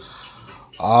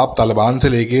आप तालिबान से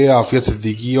लेके आफिया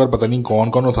सिद्दीकी और पता नहीं कौन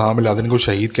कौन उसामा बिन लादेन को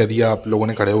शहीद कह दिया आप लोगों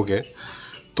ने खड़े हो गए।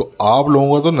 तो आप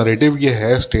लोगों का तो नैरेटिव ये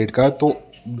है स्टेट का, तो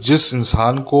जिस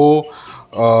इंसान को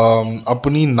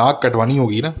अपनी नाक कटवानी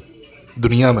होगी ना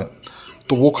दुनिया में,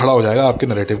 तो वो खड़ा हो जाएगा आपके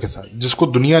नैरेटिव के साथ। जिसको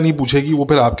दुनिया नहीं पूछेगी वो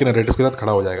फिर आपके नैरेटिव के साथ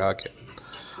खड़ा हो जाएगा आके।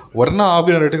 वरना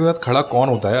आपके नैरेटिव के साथ खड़ा कौन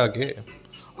होता है आगे?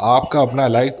 आपका अपना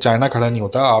अलाइड चाइना खड़ा नहीं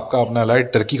होता, आपका अपना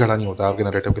अलाइड टर्की खड़ा नहीं होता आपके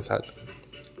नैरेटिव के साथ,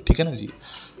 ठीक है ना जी।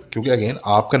 क्योंकि अगेन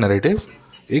आपका नैरेटिव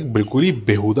एक बिल्कुल ही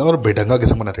बेहुदा और बेढंगा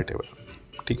किस्म का नैरेटिव है,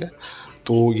 ठीक है।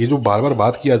 तो ये जो बार बार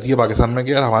बात की जाती है पाकिस्तान में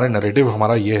कि यार हमारे नैरेटिव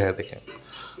हमारा ये है, देखें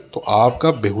तो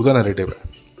आपका बेहुदा नैरेटिव है।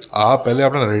 आप पहले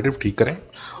अपना नैरेटिव ठीक करें,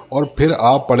 और फिर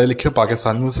आप पढ़े लिखे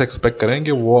पाकिस्तानियों से एक्सपेक्ट करें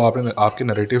कि वो आपके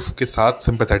नैरेटिव के साथ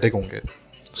सिंपैथेटिक होंगे।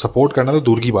 सपोर्ट करना तो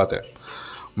दूर की बात है,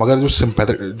 मगर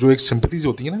जो एक सिंपैथीज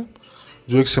होती है ना,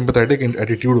 जो एक सिंपैथेटिक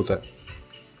एटीट्यूड होता है,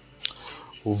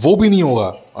 वो भी नहीं होगा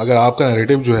अगर आपका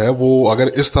नैरेटिव जो है वो, अगर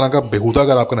इस तरह का बेहुदा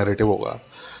अगर आपका नैरेटिव होगा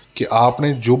कि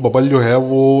आपने जो बबल जो है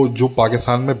वो जो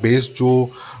पाकिस्तान में बेस्ड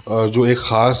जो एक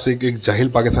ख़ास एक जाहिल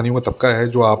पाकिस्तानियों का तबका है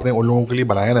जो आपने उन लोगों के लिए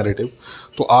बनाया नैरेटिव,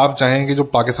 तो आप चाहेंगे जो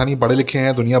पाकिस्तानी पढ़े लिखे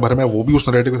हैं दुनिया भर में वो भी उस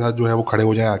नैरेटिव के साथ जो है वो खड़े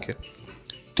हो जाएं आके,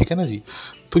 ठीक है ना जी।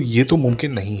 तो ये तो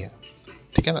मुमकिन नहीं है,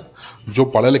 ठीक है ना। जो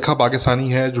पढ़ा लिखा पाकिस्तानी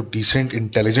है, जो डिसेंट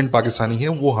इंटेलिजेंट पाकिस्तानी है,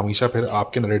 वो हमेशा फिर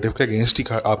आपके नैरेटिव के अगेंस्ट ही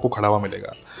आपको खड़ा हुआ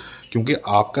मिलेगा, क्योंकि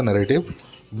आपका नैरेटिव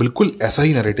बिल्कुल ऐसा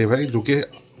ही नैरेटिव है जो कि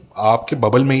आपके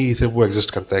बबल में ही इसे वो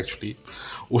एग्जिस्ट करता है एक्चुअली।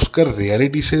 उसका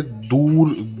रियलिटी से दूर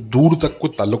दूर तक कोई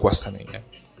ताल्लुक वास्ता नहीं है।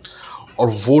 और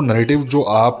वो नैरेटिव जो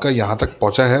आपका यहाँ तक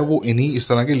पहुँचा है वो इन्हीं इस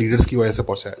तरह के लीडर्स की वजह से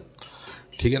पहुँचा है,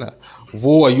 ठीक है ना।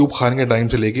 वो अयूब खान के टाइम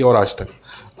से लेके और आज तक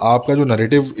आपका जो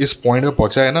नैरेटिव इस पॉइंट पे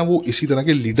पहुंचा है ना, वो इसी तरह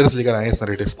के लीडर्स लेकर आए हैं इस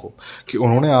नैरेटिव को, कि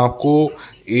उन्होंने आपको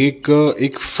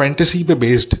एक फैंटेसी पे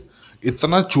बेस्ड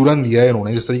इतना चूरन दिया है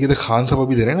इन्होंने। जिस तरीके से खान साहब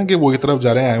अभी दे रहे हैं ना कि वो एक तरफ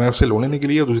जा रहे हैं IMF से लोन लेने के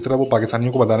लिए, और दूसरी तरफ वो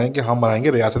पाकिस्तानियों को बता रहे हैं कि हम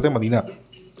बनाएंगे रियासत Medina.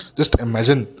 Just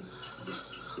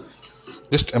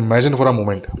imagine for a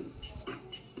moment.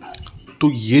 तो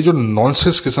ये जो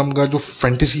नॉनसेंस किस्म का जो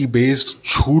फैंटेसी बेस्ड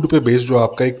झूठ पे बेस्ड जो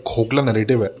आपका एक खोखला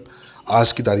नैरेटिव है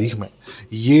आज की तारीख में,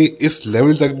 ये इस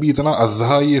लेवल तक भी इतना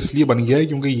अज़हा ये इसलिए बन गया है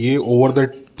क्योंकि ये over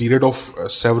the period of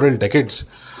several decades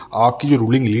आपकी जो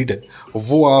रूलिंग लीड है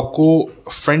वो आपको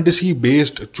फैंटेसी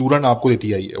बेस्ड चूरन आपको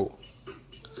देती आई है वो,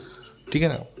 ठीक है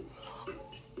ना।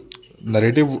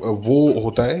 नैरेटिव वो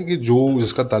होता है कि जो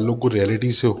जिसका ताल्लुक को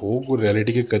रियलिटी से हो, वो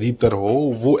रियलिटी के करीब तर हो,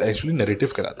 वो एक्चुअली नैरेटिव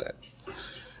कहलाता है।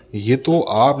 ये तो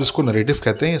आप जिसको नैरेटिव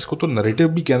कहते हैं, इसको तो नैरेटिव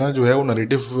भी कहना जो है वो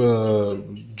नैरेटिव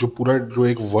जो पूरा जो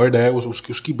एक वर्ड है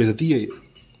उसकी बेइज्जती है ये,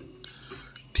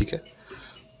 ठीक है।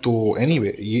 तो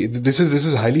एनीवे ये this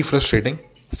is highly frustrating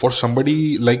for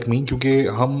somebody like me, क्योंकि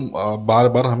हम बार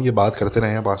बार हम ये बात करते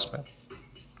रहे हैं पास में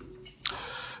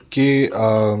कि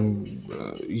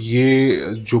ये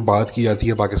जो बात की जाती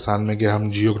है पाकिस्तान में कि हम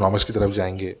जियो इकोनॉमिक्स की तरफ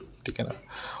जाएंगे, ठीक है ना,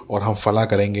 और हम फला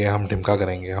करेंगे, हम ढिमका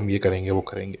करेंगे, हम ये करेंगे वो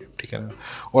करेंगे, ठीक है ना।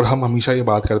 और हम हमेशा ये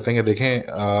बात करते हैं कि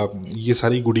देखें ये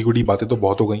सारी गुड़ी गुड़ी बातें तो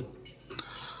बहुत हो गई।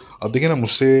 अब देखें ना,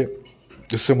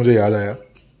 जिससे मुझे याद आया,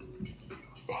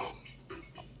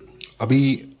 अभी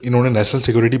इन्होंने नेशनल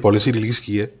सिक्योरिटी पॉलिसी रिलीज़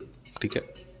की है, ठीक है,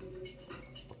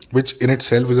 which in it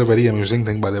self is a very amusing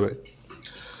thing by the way.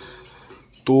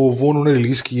 तो वो उन्होंने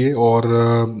रिलीज़ की है, और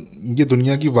ये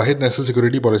दुनिया की वाहिद नेशनल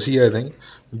सिक्योरिटी पॉलिसी है आई थिंक,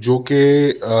 जो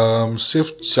कि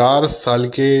सिर्फ 4 साल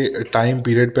के टाइम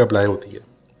पीरियड पे अप्लाई होती है।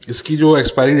 इसकी जो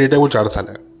एक्सपायरी डेट है वो 4 साल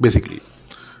है बेसिकली,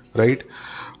 राइट।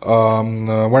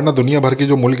 वरना दुनिया भर के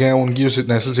जो मुल्क हैं उनकी जो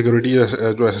नेशनल सिक्योरिटी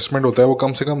जो असेसमेंट होता है वो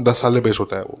कम से कम 10 साल पे बेस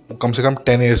होता है, वो कम से कम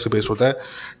 10 ईयर्स से बेस होता है,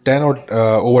 10 और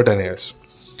ओवर 10 ईयर्स।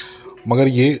 मगर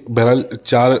ये बहरहाल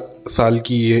 4 साल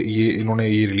की ये इन्होंने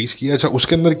ये रिलीज़ किया। अच्छा,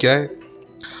 उसके अंदर क्या है?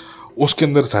 उसके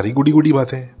अंदर सारी गुडी गुडी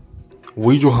बातें हैं,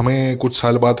 वही जो हमें कुछ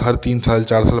साल बाद, हर 3 साल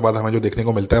 4 साल बाद हमें जो देखने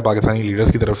को मिलता है पाकिस्तानी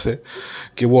लीडर्स की तरफ से,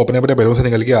 कि वो अपने अपने पैरों से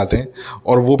निकल के आते हैं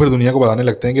और वो फिर दुनिया को बताने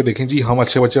लगते हैं कि देखें जी, हम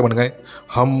अच्छे बच्चे बन गए,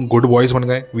 हम गुड बॉयज़ बन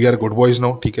गए, we are good boys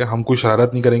now, ठीक है, हम कोई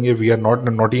शरारत नहीं करेंगे, we are not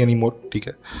naughty anymore, ठीक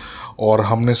है, और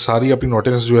हमने सारी अपनी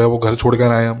नॉटीनेस जो है वो घर छोड़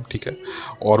कर आए हम, ठीक है,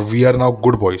 और we are now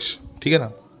good boys, ठीक है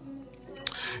ना।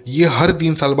 ये हर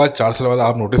 3 साल बाद, 4 साल बाद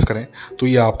आप नोटिस करें तो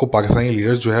ये आपको पाकिस्तानी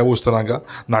लीडर्स जो है वो उस तरह का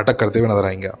नाटक करते हुए नजर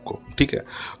आएंगे आपको, ठीक है।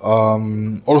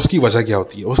 और उसकी वजह क्या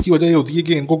होती है? उसकी वजह ये होती है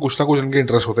कि इनको कुछ ना कुछ इनके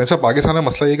इंटरेस्ट होते हैं। अच्छा, पाकिस्तान में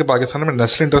मसला ये है कि पाकिस्तान में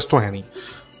नेशनल इंटरेस्ट तो है नहीं,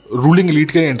 रूलिंग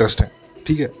एलीट के इंटरेस्ट हैं,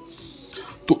 ठीक है,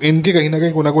 तो इनके कहीं ना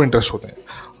कहीं कोई ना कोई इंटरेस्ट होते हैं।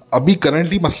 अभी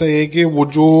करंटली मसला ये है कि वो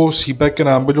जो सीपैक के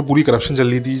नाम पे जो पूरी करप्शन चल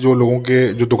रही थी, जो लोगों के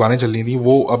जो दुकानें चल रही थी,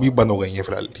 वो अभी बंद हो गई हैं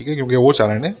फिलहाल, ठीक है, क्योंकि वो चाह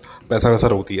रहे हैं पैसा वैसा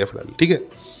रोकती है फिलहाल, ठीक है।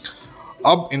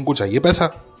 अब इनको चाहिए पैसा,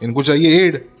 इनको चाहिए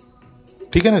एड,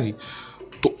 ठीक है ना जी।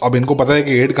 तो अब इनको पता है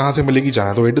कि एड कहाँ से मिलेगी।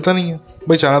 चाइना तो एड देता नहीं है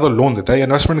भाई, चाइना तो लोन देता है या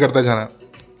इन्वेस्टमेंट करता है चाइना,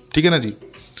 ठीक है ना जी।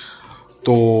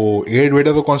 तो एड वेड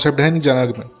तो कॉन्सेप्ट है नहीं चाइना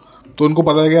में, तो इनको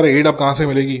पता है कि यार एड अब कहाँ से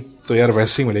मिलेगी, तो यार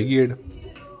वेस्ट से ही मिलेगी एड।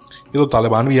 ये तो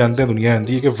तालिबान भी जानते हैं, दुनिया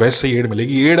जानती है कि वेस्ट से ही एड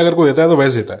मिलेगी। एड अगर कोई देता है तो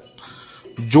वेस्ट देता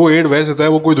है, जो एड वेस्ट देता है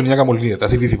वो कोई दुनिया का मुल्क नहीं देता,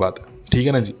 सीधी सी बात है, ठीक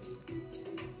है ना जी।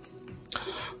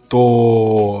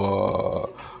 तो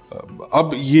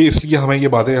अब ये इसलिए हमें ये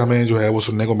बातें हमें जो है वो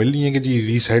सुनने को मिल रही हैं कि जी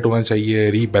रीसेट होना चाहिए,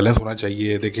 रीबैलेंस होना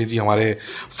चाहिए। देखिए जी, हमारे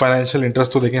फाइनेंशियल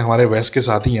इंटरेस्ट तो देखें हमारे वेस्ट के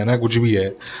साथ ही है ना, कुछ भी है।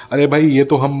 अरे भाई, ये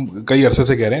तो हम कई अरसे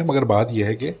से कह रहे हैं, मगर बात ये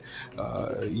है कि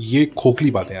ये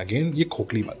खोखली बातें, अगेन ये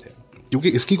खोखली बातें, क्योंकि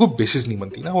इसकी कोई बेसिस नहीं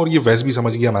बनती ना। और ये वेस्ट भी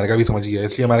समझ गया, अमेरिका भी समझ गया,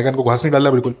 इसलिए अमेरिका इनको घास नहीं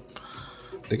डाला बिल्कुल।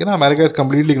 देखिए ना, America is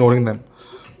completely ignoring them.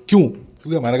 क्यों?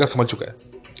 क्योंकि अमेरिका समझ चुका है,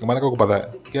 अमेरिका को पता है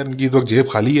कि यार इनकी तो जेब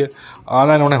खाली है,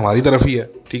 आना इन्होंने हमारी तरफ ही है,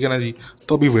 ठीक है ना जी।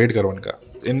 तो अभी वेट करो इनका,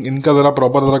 इनका ज़रा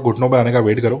प्रॉपर ज़रा घुटनों पे आने का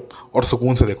वेट करो और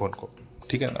सुकून से देखो इनको,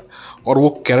 ठीक है ना। और वो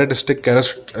कैरेट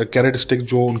स्टिक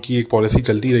जो उनकी एक पॉलिसी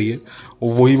चलती रही है,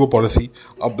 वही वो पॉलिसी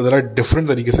अब ज़रा डिफरेंट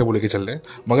तरीके से वो लेके चल रहे हैं,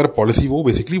 मगर पॉलिसी वो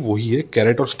बेसिकली वही है,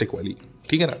 कैरेट और स्टिक वाली,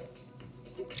 ठीक है ना।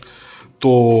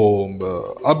 तो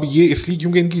अब ये इसलिए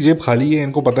क्योंकि इनकी जेब खाली है,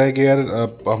 इनको पता है कि यार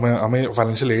हमें हमें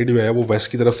फाइनेंशियल एड जो है वो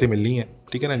वेस्ट की तरफ से मिलनी है,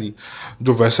 ठीक है ना जी।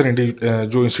 जो वेस्टर्न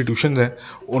जो इंस्टीट्यूशंस हैं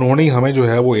उन्होंने ही हमें जो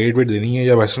है वो एड वेड देनी है,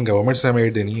 या वेस्टर्न गवर्नमेंट से हमें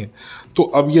एड देनी है। तो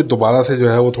अब ये दोबारा से जो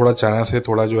है वो थोड़ा चाइना से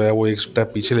थोड़ा जो है वो एक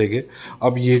स्टेप पीछे लेके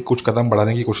अब ये कुछ कदम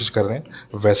बढ़ाने की कोशिश कर रहे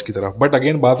हैं वेस्ट की तरफ। बट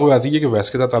अगेन बात वो आती है कि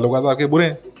वेस्ट के साथ ताल्लुकात आपके बुरे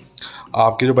हैं।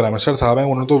 आपके जो प्राइम मिनिस्टर साहब हैं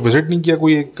उन्होंने तो विजिट नहीं किया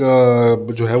कोई एक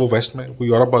जो है वो वेस्ट में, कोई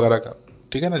यूरोप वगैरह का,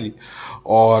 ठीक है ना जी।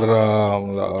 और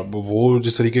वो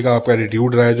जिस तरीके का आपका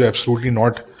एटीट्यूड रहा है, जो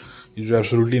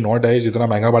एब्सोल्युटली नॉट है, जितना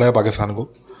महंगा पड़ा है पाकिस्तान को,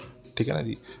 ठीक है ना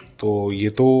जी। तो ये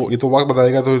तो वक्त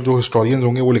बताएगा, तो जो हिस्टोरियंस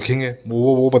होंगे वो लिखेंगे,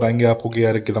 वो बताएंगे आपको कि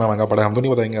यार कितना महंगा पड़ा है, हम तो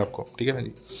नहीं बताएंगे आपको, ठीक है ना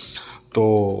जी। तो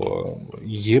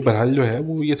ये बहरहाल जो है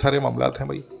वो ये सारे मामलात हैं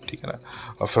भाई, ठीक है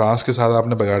ना। फ्रांस के साथ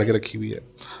आपने बिगाड़ के रखी हुई है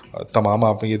तमाम,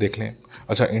 आप ये देख लें।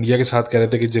 अच्छा, इंडिया के साथ कह रहे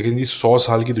थे कि जगह जी 100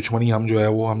 साल की दुश्मनी, हम जो है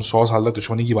वो हम 100 साल तक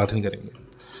दुश्मनी की बात नहीं करेंगे,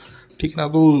 ठीक है ना।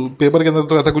 तो पेपर के अंदर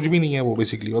तो ऐसा कुछ भी नहीं है वो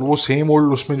बेसिकली, और वो सेम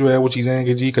ओल्ड उसमें जो है वो चीज़ें हैं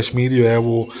कि जी कश्मीर जो है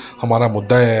वो हमारा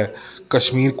मुद्दा है,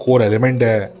 कश्मीर कोर एलिमेंट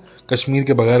है, कश्मीर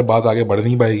के बगैर बात आगे बढ़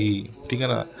नहीं पाएगी, ठीक है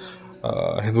ना।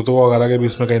 हिंदुत्व वगैरह के भी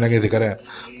उसमें कहीं ना कहीं जिक्र है।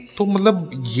 तो मतलब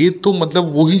ये तो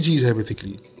मतलब वही चीज़ है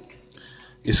बेसिकली।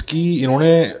 इसकी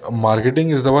इन्होंने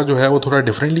मार्केटिंग इस दफ़ा जो है वो थोड़ा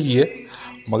डिफरेंटली की है,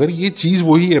 मगर ये चीज़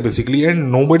वही है basically, and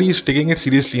nobody is taking it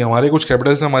seriously. हमारे कुछ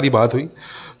कैपिटल से हमारी बात हुई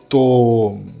तो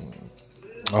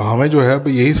हमें जो है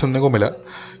यही सुनने को मिला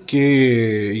कि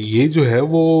ये जो है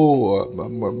वो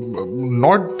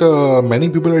not many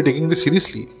people are taking this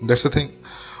seriously, that's the thing.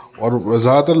 और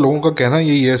ज़्यादातर लोगों का कहना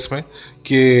यही है इसमें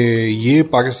कि ये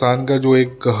पाकिस्तान का जो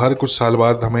एक हर कुछ साल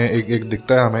बाद हमें एक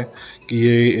दिखता है हमें कि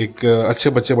ये एक अच्छे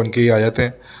बच्चे बन के ही आ जाते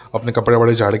हैं अपने कपड़े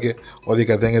वपड़े झाड़ के, और ये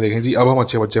कहते हैं कि देखें जी अब हम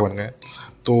अच्छे बच्चे बन गए।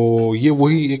 तो ये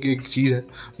वही एक चीज़ है,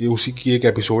 ये उसी की एक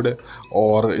एपिसोड है,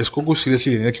 और इसको कुछ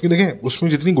सीरियसली लेना है। क्योंकि देखें उसमें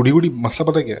जितनी गुड़ी गुड़ी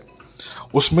मसला पता क्या है,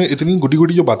 उसमें इतनी गुड़ी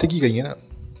गुड़ी जो बातें की गई हैं ना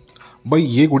भाई,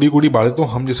 ये गुड़ी गुड़ी बातें तो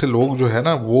हम जैसे लोग जो है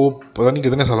ना वो पता नहीं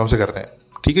कितने सालों से कर रहे हैं,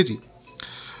 ठीक है जी।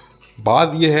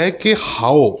 बात यह है कि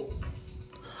हाउ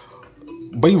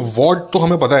भाई, वॉट तो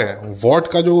हमें पता है, वॉट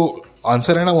का जो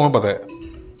आंसर है ना वो हमें पता है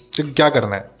कि क्या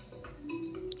करना है,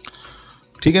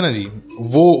 ठीक है ना जी।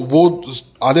 वो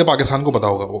आधे पाकिस्तान को पता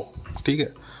होगा वो, ठीक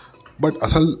है। बट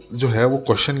असल जो है वो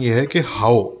क्वेश्चन ये है कि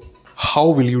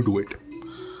how will you do it.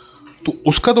 तो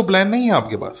उसका तो प्लान नहीं है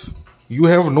आपके पास। You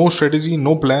have no strategy,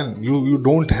 no plan. You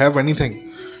don't have anything.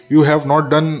 You have not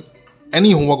done any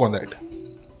homework on that.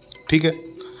 ठीक है,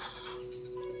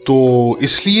 तो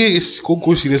इसलिए इसको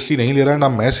कोई सीरियसली नहीं ले रहा है, ना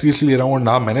मैं सीरियसली ले रहा हूँ और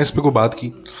ना मैंने इस पर कोई बात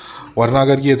की। वरना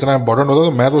अगर ये इतना इंपॉर्टेंट होता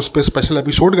तो मैं तो उस पर स्पेशल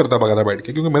एपिसोड करता बकायदा बैठ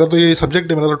के, क्योंकि मेरा तो ये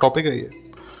सब्जेक्ट है, मेरा तो टॉपिक है ये।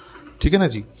 ठीक है ना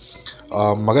जी।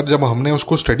 मगर जब हमने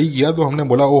उसको स्टडी किया तो हमने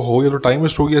बोला, ओ हो, ये तो टाइम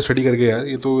वेस्ट हो गया स्टडी करके यार,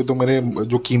 ये तो मेरे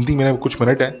जो कीमती मेरे कुछ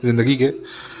मिनट हैं ज़िंदगी के,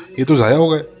 ये तो ज़ाया हो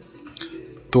गए।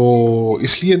 तो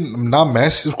इसलिए ना मैं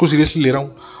उसको सीरियसली ले रहा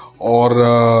हूँ और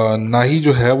ना ही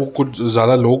जो है वो कुछ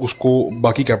ज़्यादा लोग उसको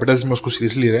बाकी कैपिटल्स में उसको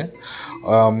सीरियसली ले रहे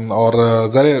हैं। और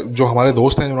ज़रा जो हमारे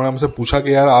दोस्त हैं जिन्होंने हमसे पूछा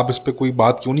कि यार आप इस पर कोई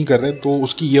बात क्यों नहीं कर रहे, तो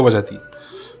उसकी ये वजह थी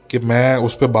कि मैं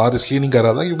उस पर बात इसलिए नहीं कर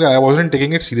रहा था क्योंकि आई वॉज़न्ट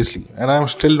taking it seriously and I am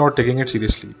still not taking it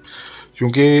seriously.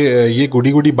 क्योंकि ये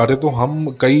गुडी गुडी बातें तो हम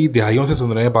कई दिहाइयों से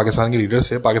सुन रहे हैं पाकिस्तान के लीडर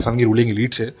से, पाकिस्तान की रूलिंग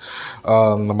एलीट से,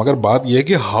 मगर बात यह है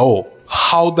कि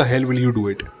how the hell will you do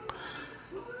it.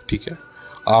 ठीक है,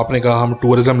 आपने कहा हम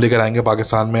टूरिज्म लेकर आएंगे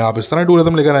पाकिस्तान में, आप इस तरह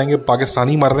टूरिज्म लेकर आएंगे,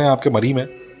 पाकिस्तानी मर रहे हैं आपके मरी में।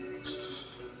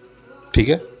 ठीक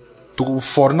है, तो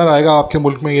फॉरेनर आएगा आपके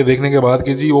मुल्क में ये देखने के बाद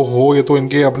कि जी वो हो, ये तो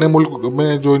इनके अपने मुल्क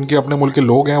में जो इनके अपने मुल्क के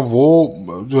लोग हैं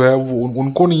वो जो है वो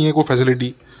उनको नहीं है कोई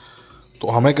फैसिलिटी, तो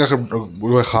हमें क्या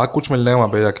जो है खाक कुछ मिल रहा है वहाँ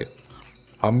पे जाके।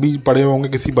 हम भी पड़े हुए होंगे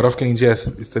किसी बर्फ़ के नीचे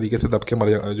ऐसे इस तरीके से दब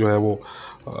के जो है वो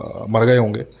मर गए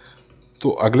होंगे। तो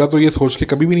अगला तो ये सोच के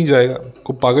कभी भी नहीं जाएगा,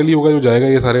 को पागल ही होगा जो जाएगा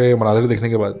ये सारे मनाज़र देखने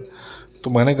के बाद। तो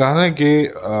मैंने कहा ना कि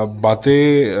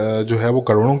बातें जो है वो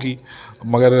करोड़ों की,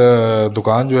 मगर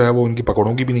दुकान जो है वो उनकी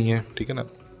पकौड़ों की भी नहीं है। ठीक है ना।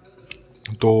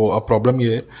 तो अब प्रॉब्लम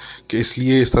ये है कि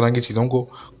इसलिए इस तरह की चीज़ों को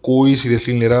कोई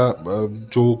सीरियसली नहीं ले रहा।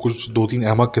 जो कुछ 2-3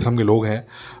 अहमक किस्म के लोग हैं,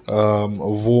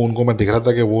 वो उनको मैं दिख रहा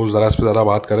था कि वो ज़रा इस पर ज़्यादा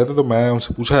बात कर रहे थे, तो मैं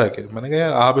उनसे पूछा है कि मैंने कहा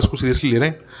यार आप इसको सीरियसली ले रहे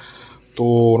हैं? तो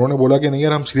उन्होंने बोला कि नहीं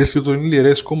यार हम सीरियसली तो नहीं ले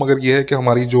रहे इसको, मगर ये है कि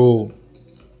हमारी जो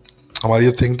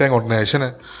थिंक टैंक ऑर्गेनाइजेशन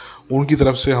है उनकी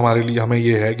तरफ से हमारे लिए हमें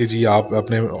ये है कि जी आप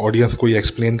अपने ऑडियंस को ये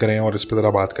एक्सप्लेन करें और इस पर ज़रा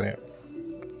बात करें,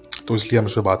 तो इसलिए हम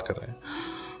इस पर बात कर रहे हैं।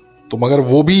 तो मगर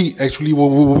वो भी एक्चुअली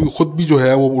वो भी खुद भी जो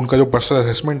है वो उनका जो पर्सनल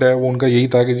असेसमेंट है वो उनका यही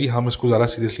था कि जी हम इसको ज़्यादा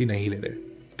सीरियसली नहीं ले रहे।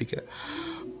 ठीक है,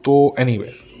 तो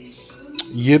एनीवे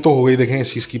ये तो हो गई देखें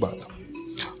इस चीज़ की बात।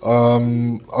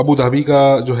 अबू धाबी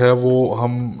का जो है वो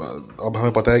अब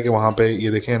हमें पता है कि वहाँ पे ये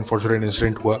देखें अनफॉर्चुनेट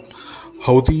इंसिडेंट हुआ।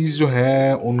 हौतीज़ जो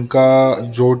हैं उनका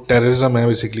जो टेररिज्म है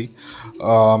बेसिकली,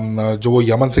 जो वो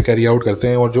यमन से कैरी आउट करते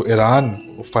हैं और जो ईरान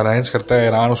फाइनेंस करता है,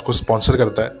 ईरान उसको स्पॉन्सर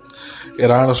करता है,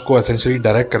 ईरान उसको एसेंशियली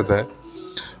डायरेक्ट करता है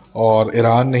और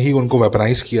ईरान ने ही उनको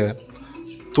वेपनाइज़ किया है।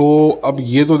 तो अब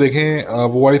ये तो देखें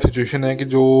वो वाली सिचुएशन है कि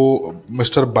जो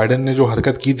मिस्टर बाइडन ने जो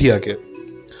हरकत की थी आके,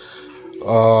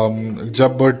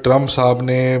 जब ट्रम्प साहब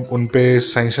ने उन पे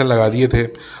सैंक्शन लगा दिए थे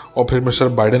और फिर मिस्टर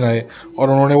बाइडन आए और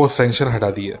उन्होंने वो सैंक्शन हटा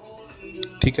दिए।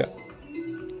 ठीक है,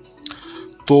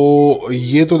 तो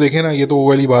ये तो देखें ना, ये तो वो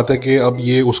वाली बात है कि अब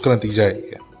ये उसका नतीजा है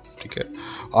ये। ठीक है,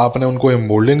 आपने उनको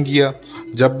एम्बोल्डन किया।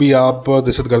 जब भी आप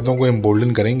दहशतगर्दों को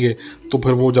एम्बोल्डन करेंगे तो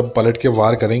फिर वो जब पलट के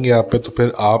वार करेंगे आप पे, तो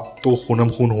फिर आप तो खूनम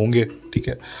खून होंगे। ठीक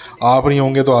है, आप नहीं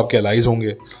होंगे तो आपके एलाइज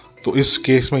होंगे। तो इस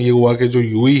केस में ये हुआ कि जो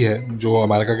यूई है, जो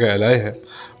अमेरिका का एलाई है,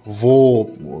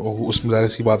 वो उसमें ज़ाहिर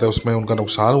सी बात है उसमें उनका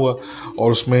नुकसान हुआ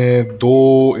और उसमें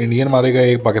 2 इंडियन मारे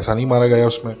गए, 1 पाकिस्तानी मारा गया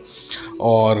उसमें।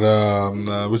 और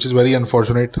विच इज़ वेरी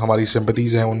अनफॉर्चुनेट। हमारी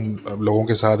सिंपैथीज़ हैं उन लोगों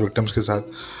के साथ, विक्टिम्स के साथ,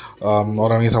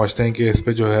 और हम ये समझते हैं कि इस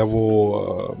पे जो है वो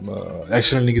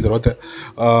एक्शन लेने की ज़रूरत है।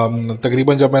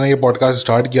 तकरीबन जब मैंने ये पॉडकास्ट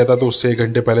स्टार्ट किया था तो उससे 1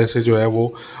 घंटे पहले से जो है वो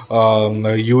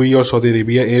यूएई और Saudi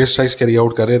Arabia air strikes carry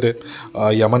out कर रहे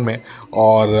थे यमन में,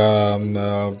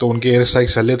 और तो उनके एयर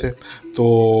स्ट्राइक्स चल रहे थे। तो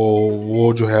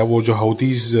वो जो है वो जो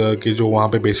हौतीज़ के जो वहाँ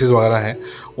पे बेसिस वगैरह हैं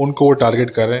उनको वो टारगेट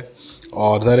कर रहे हैं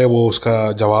और ज़रा वो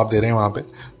उसका जवाब दे रहे हैं वहाँ पे।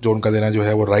 जो उनका देना जो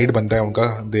है वो राइट बनता है उनका,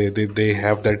 दे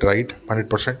हैव दैट राइट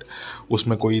 100%,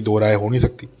 उसमें कोई दो राय हो नहीं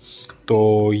सकती।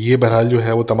 तो ये बहरहाल जो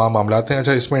है वो तमाम मामलात हैं।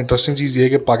 अच्छा, इसमें इंटरेस्टिंग चीज़ ये है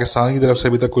कि पाकिस्तान की तरफ से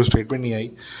अभी तक कोई स्टेटमेंट नहीं आई,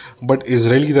 बट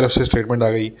इसराइल की तरफ से स्टेटमेंट आ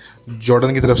गई,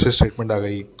 जॉर्डन की तरफ से स्टेटमेंट आ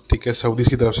गई, ठीक है, सऊदीज़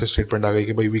की तरफ से स्टेटमेंट आ गई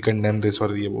कि भाई वी कंडेम दिस,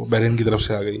 और ये वो बहरीन की तरफ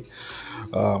से आ गई।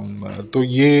 तो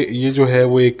ये जो है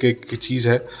वो एक चीज़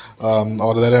है,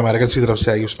 और ज़रा अमेरिकन की तरफ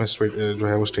से आई उसमें जो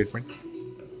है वो स्टेटमेंट।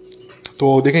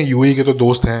 तो देखें यूएई के तो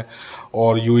दोस्त हैं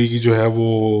और यूएई की जो है वो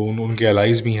उनके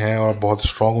अलाइज भी हैं और बहुत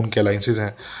स्ट्रॉन्ग उनके अलाइंसेस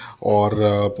हैं,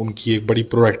 और उनकी एक बड़ी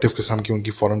प्रोएक्टिव किस्म की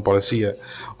उनकी फॉरेन पॉलिसी है।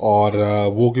 और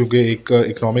वो क्योंकि एक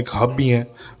इकोनॉमिक हब भी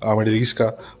हैं मिडिल ईस्ट का,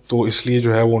 तो इसलिए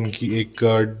जो है वो उनकी एक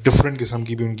डिफरेंट किस्म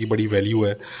की भी उनकी बड़ी वैल्यू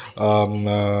है।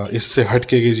 इससे हट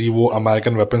के कि जी वो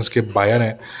अमेरिकन वेपन्स के बायर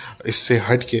हैं, इससे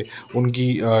हट के उनकी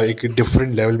एक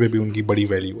डिफरेंट लेवल पे भी उनकी बड़ी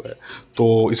वैल्यू है।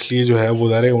 तो इसलिए जो है वो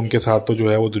ज़ाहिर है उनके साथ तो जो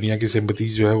है वो दुनिया की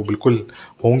सिंपथीज़ जो है वो बिल्कुल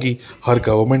होंगी, हर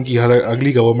गवर्नमेंट की, हर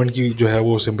अगली गवर्नमेंट की जो है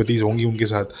वो सिंपथीज़ होंगी उनके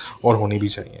साथ, और होनी भी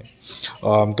चाहिए।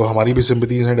 तो हमारी भी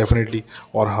सिंपथीज़ हैं डेफिनेटली,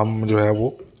 और हम जो है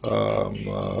वो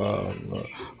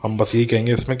हम बस यही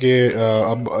कहेंगे इसमें कि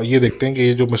अब ये देखते हैं कि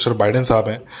ये जो मिस्टर बाइडेन साहब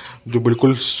हैं, जो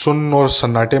बिल्कुल सुन्न और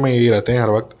सन्नाटे में ये रहते हैं हर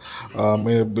वक्त,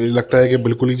 मुझे लगता है कि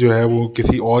बिल्कुल ही जो है वो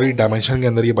किसी और ही डायमेंशन के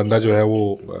अंदर ये बंदा जो है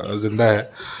वो ज़िंदा है।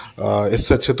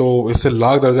 इससे अच्छे तो, इससे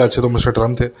लाख दर्जा अच्छे तो मिस्टर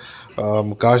ट्रम्प थे।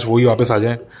 काश वही वापस आ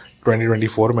जाएं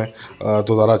 2024 में,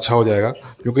 तो ज़्यादा अच्छा हो जाएगा,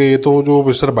 क्योंकि ये तो जो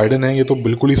मिस्टर बाइडेन है ये तो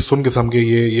बिल्कुल ही सुन किस्म के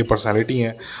ये पर्सनालिटी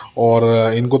हैं।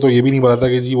 और इनको तो ये भी नहीं पता था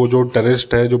कि जी वो जो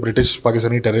टेररिस्ट है, जो ब्रिटिश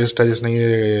पाकिस्तानी टेररिस्ट है जिसने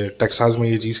ये टेक्सास में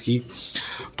ये चीज़ की,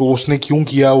 तो उसने क्यों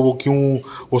किया, वो क्यों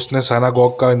उसने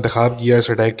सिनागॉग का इंतखाब किया इस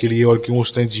अटैक के लिए, और क्यों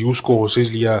उसने ज्यूस को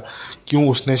होस्टेज लिया, क्यों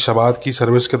उसने शबात की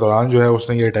सर्विस के दौरान जो है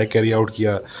उसने ये अटैक कैरी आउट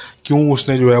किया, क्यों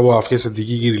उसने जो है वो आफिया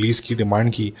सिद्दीकी की रिलीज़ की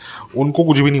डिमांड की, उनको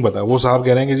कुछ भी नहीं पता। वो साहब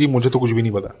कह रहे हैं कि जी मुझे तो कुछ भी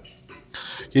नहीं पता।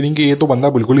 यानी कि ये तो बंदा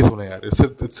बिल्कुल ही सुने यार,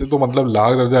 इससे तो मतलब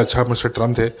लाख दर्जा अच्छा मिस्टर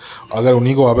ट्रम्प थे। अगर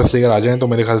उन्हीं को वापस लेकर आ जाएं तो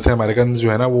मेरे ख्याल से अमेरिकन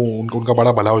जो है ना वो उनका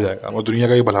बड़ा भला हो जाएगा, और दुनिया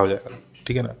का भी भला हो जाएगा,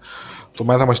 ठीक है ना। तो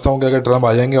मैं समझता हूँ कि अगर ट्रम्प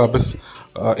आ जाएंगे वापस,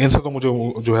 इनसे तो मुझे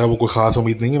जो है वो कोई ख़ास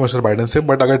उम्मीद नहीं है मिस्टर बाइडन से,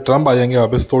 बट अगर ट्रम्प आ जाएंगे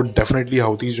वापस तो डेफिनेटली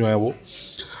हाउथीज जो है वो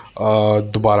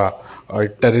दोबारा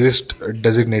टेररिस्ट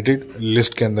डेजिग्नेटेड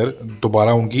लिस्ट के अंदर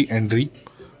दोबारा उनकी एंट्री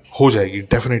हो जाएगी,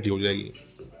 डेफिनेटली हो जाएगी।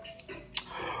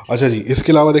 अच्छा जी,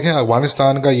 इसके अलावा देखें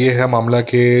अफ़गानिस्तान का ये है मामला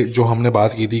कि जो हमने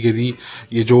बात की थी कि जी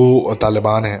ये जो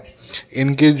तालिबान हैं,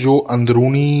 इनके जो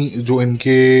अंदरूनी जो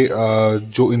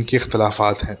इनके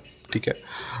इख्तलाफात हैं, ठीक है,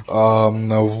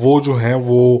 वो जो हैं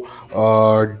वो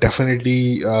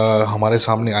डेफिनेटली हमारे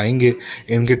सामने आएंगे।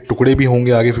 इनके टुकड़े भी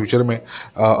होंगे आगे फ्यूचर में,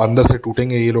 अंदर से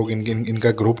टूटेंगे ये लोग,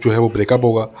 इनका ग्रुप जो है वो ब्रेकअप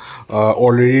होगा।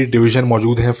 ऑलरेडी डिवीज़न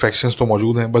मौजूद हैं, फैक्शंस तो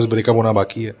मौजूद हैं, बस ब्रेकअप होना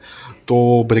बाकी है।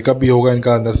 तो ब्रेकअप भी होगा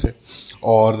इनका अंदर से।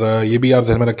 और ये भी आप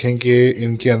ध्यान में रखें कि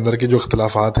इनके अंदर के जो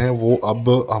इख्तलाफात हैं वो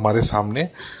अब हमारे सामने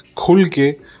खुल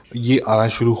के ये आना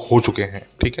शुरू हो चुके हैं,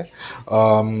 ठीक है।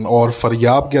 और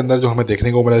फरियाब के अंदर जो हमें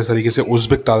देखने को मिला, इस तरीके से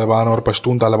उज़्बेक तालिबान और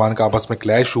पश्तून तालिबान का आपस में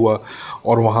क्लैश हुआ,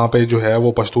 और वहाँ पे जो है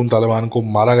वो पश्तून तालिबान को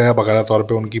मारा गया बकायदा तौर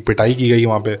पे, उनकी पिटाई की गई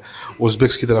वहाँ पे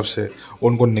उज़्बेक्स की तरफ से,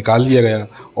 उनको निकाल दिया गया।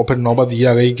 और फिर नौबत ये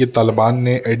आ गई कि तालिबान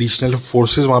ने एडिशनल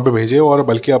फोर्सेस वहाँ पे भेजे, और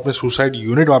बल्कि अपने सुसाइड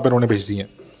यूनिट वहाँ पे उन्होंने भेज दिए।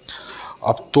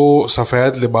 अब तो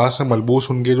सफ़ेद लिबास में मलबूस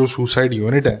उनके जो सुसाइड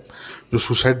यूनिट हैं, जो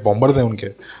सुसाइड बॉम्बर हैं उनके,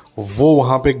 वो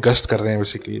वहाँ पे गश्त कर रहे हैं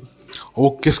बेसिकली। वो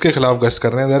किसके ख़िलाफ़ गश्त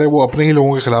कर रहे हैं? ज़रा वो अपने ही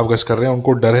लोगों के ख़िलाफ़ गश्त कर रहे हैं।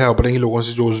 उनको डर है अपने ही लोगों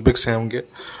से, जो उज़्बेक्स हैं उनके,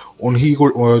 उन्हीं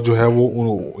को जो है वो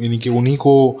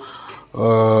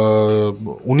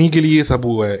उन्हीं के लिए सब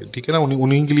हुआ है, ठीक है ना।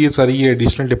 उन्हीं के लिए सारी ये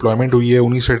एडिशनल डिप्लॉयमेंट हुई है,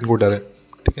 उन्हीं से इनको डर है,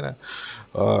 ठीक है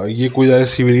ना। ये कोई ज़्यादा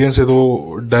सिविलियन से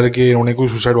तो डर के इन्होंने कोई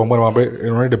सुसाइड बॉम्बर वहाँ पे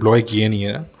इन्होंने डिप्लॉय किए नहीं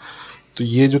है। तो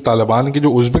ये जो तालिबान के जो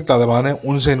उज़्बेक तालिबान है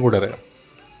उनसे इनको डर है,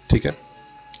 ठीक है।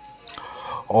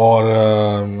 और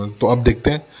तो अब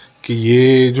देखते हैं कि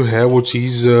ये जो है वो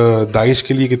चीज़ दाइश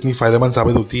के लिए कितनी फ़ायदेमंद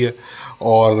साबित होती है,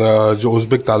 और जो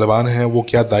उज़्बेक तालिबान हैं वो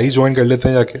क्या दाइश ज्वाइन कर लेते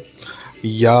हैं जाके,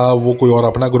 या वो कोई और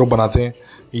अपना ग्रुप बनाते हैं,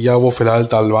 या वो फ़िलहाल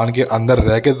तालिबान के अंदर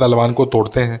रह के तालिबान को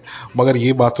तोड़ते हैं। मगर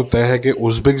ये बात तो तय है कि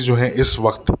उज़्बेक्स जो हैं इस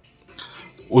वक्त,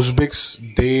 Uzbeks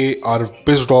they are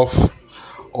pissed off,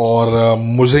 और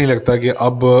मुझे नहीं लगता कि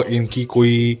अब इनकी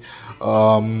कोई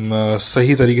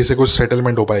सही तरीके से कुछ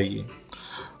सेटलमेंट हो पाएगी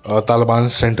तालिबान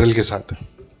सेंट्रल के साथ,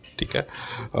 ठीक है।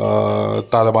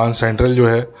 तालिबान सेंट्रल जो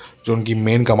है, जो उनकी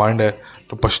मेन कमांड है,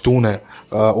 तो पश्तून है,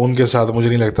 उनके साथ मुझे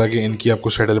नहीं लगता कि इनकी आपको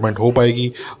सेटलमेंट हो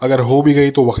पाएगी। अगर हो भी गई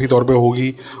तो वक्ती तौर पे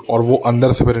होगी, और वो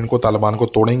अंदर से फिर इनको तालिबान को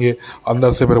तोड़ेंगे,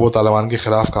 अंदर से फिर वो तालिबान के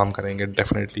ख़िलाफ़ काम करेंगे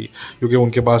डेफिनेटली, क्योंकि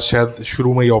उनके पास शायद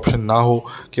शुरू में ये ऑप्शन ना हो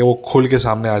कि वो खुल के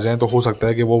सामने आ जाएँ। तो हो सकता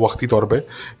है कि वो वक्ती तौर पर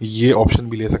ये ऑप्शन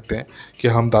भी ले सकते हैं कि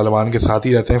हम तालिबान के साथ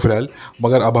ही रहते हैं फ़िलहाल,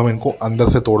 मगर अब हम इनको अंदर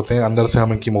से तोड़ते हैं, अंदर से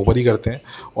हम इनकी मुखबरी करते हैं,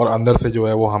 और अंदर से जो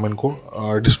है वो हम इनको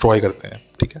डिस्ट्रॉय करते हैं,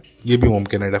 ठीक है। ये भी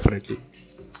मुमकिन है डेफिनेटली।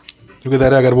 क्योंकि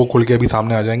ज़ाहिर है अगर वो खुल के अभी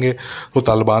सामने आ जाएंगे तो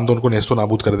तालिबान तो उनको नेस्तो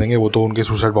नाबूद कर देंगे। वो तो उनके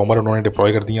सुसाइड बॉम्बर उन्होंने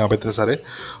डिप्लॉय कर दिए यहाँ पे इतने सारे,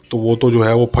 तो वो तो जो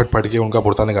है वो फट फट के उनका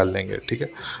भुर्ता निकाल लेंगे, ठीक है।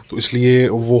 तो इसलिए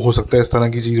वो हो सकता है इस तरह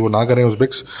की चीज़ वो ना करें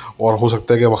उज़्बेक्स, और हो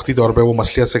सकता है कि वक्ती तौर पर वो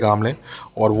मसलियत से काम लें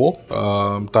और वो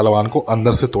तालिबान को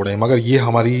अंदर से तोड़ें। मगर ये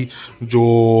हमारी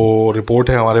जो रिपोर्ट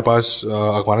है हमारे पास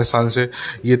अफ़गानिस्तान से,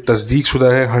 ये तस्दीक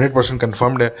शुदा है, 100%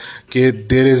 कन्फर्म्ड है कि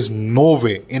there is no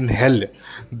way in hell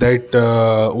that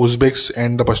Uzbeks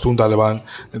and the Pashtun Taliban,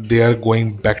 they are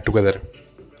going back together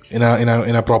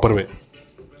in a proper way,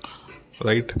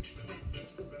 right?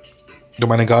 तो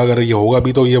मैंने कहा अगर ये होगा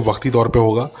भी तो ये वक्ती तौर पे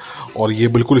होगा, और ये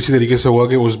बिल्कुल इसी तरीके से होगा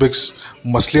कि उज़्बेक्स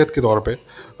मसलियत के तौर पे,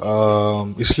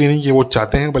 इसलिए नहीं कि वो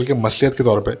चाहते हैं बल्कि मसलियत के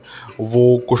तौर पे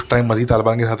वो कुछ टाइम मज़ीद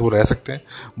तालिबान के साथ वो रह सकते हैं,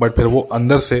 बट फिर वो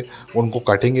अंदर से उनको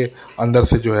काटेंगे, अंदर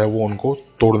से जो है वो उनको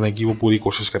तोड़ने की वो पूरी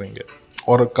कोशिश करेंगे,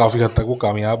 और काफ़ी हद तक वो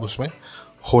कामयाब उसमें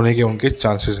होने के उनके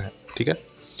चांसेस हैं, ठीक है।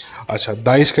 अच्छा,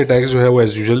 दाइश के अटैक्स जो है वो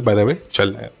as usual by the way चल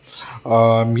रहे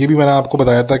हैं। ये भी मैंने आपको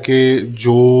बताया था कि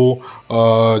जो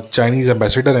चाइनीज़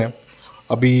एम्बेसडर हैं,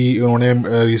 अभी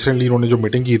उन्होंने रिसेंटली उन्होंने जो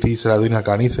मीटिंग की थी सिराजुद्दीन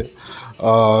हक्कानी से,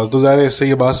 तो ज़ाहिर है इससे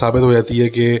ये बात साबित हो जाती है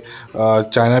कि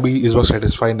चाइना भी इस वक्त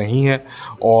सेटिस्फाई नहीं है,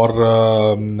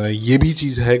 और ये भी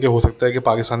चीज़ है कि हो सकता है कि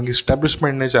पाकिस्तान की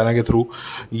इस्टेब्लिशमेंट ने चाइना के थ्रू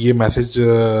ये मैसेज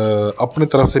अपने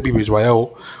तरफ से भी भिजवाया हो।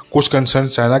 कुछ कंसर्न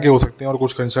चाइना के हो सकते हैं और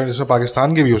कुछ कंसर्न इसमें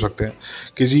पाकिस्तान के भी हो सकते हैं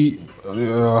कि जी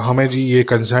हमें जी ये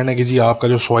कंसर्न है कि जी आपका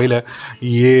जो सॉइल है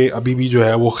ये अभी भी जो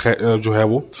है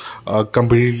वो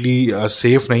कम्प्लीटली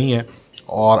सेफ़ नहीं है,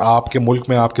 और आपके मुल्क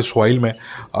में आपके सॉइल में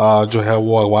जो है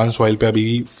वो अफगान सॉइल पे अभी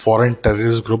भी फॉरेन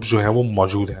टेररिस्ट ग्रुप जो है वो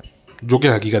मौजूद हैं, जो कि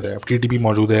हकीकत है। टीटीपी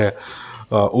मौजूद है,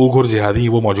 उग्र जिहादी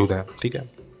वो मौजूद हैं, ठीक है।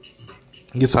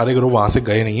 ये सारे ग्रुप वहाँ से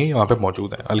गए नहीं हैं, वहाँ पे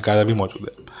मौजूद हैं। अलकायदा भी मौजूद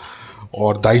है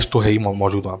और दाइश तो है ही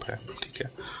मौजूद वहाँ पे, ठीक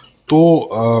है।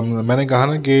 तो मैंने कहा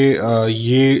ना कि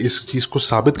ये इस चीज़ को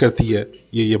साबित करती है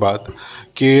ये बात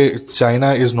कि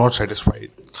चाइना इज़ नॉट सेटिस्फाइड,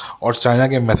 और चाइना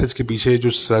के मैसेज के पीछे जो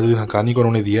सिराजुद्दीन हक्कानी को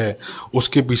उन्होंने दिया है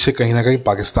उसके पीछे कहीं ना कहीं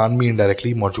पाकिस्तान भी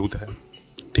इनडायरेक्टली मौजूद है,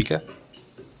 ठीक है।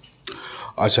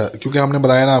 अच्छा, क्योंकि हमने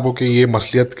बताया ना आपको कि ये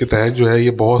मसलियत के तहत जो है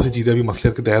ये बहुत सी चीज़ें भी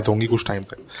मसलियत के तहत होंगी कुछ टाइम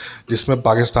तक, जिसमें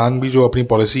पाकिस्तान भी जो अपनी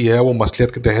पॉलिसी है वो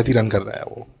मसलियत के तहत ही रन कर रहा है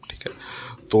वो, ठीक है।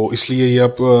 तो इसलिए ये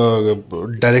आप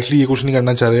डायरेक्टली ये कुछ नहीं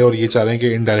करना चाह रहे, और ये चाह रहे हैं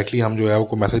कि इनडायरेक्टली हम जो है वो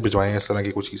कोई मैसेज भिजवाएं, इस तरह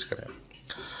की कुछ चीज़ करें।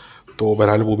 तो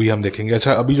बहरहाल वो भी हम देखेंगे।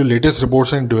 अच्छा, अभी जो लेटेस्ट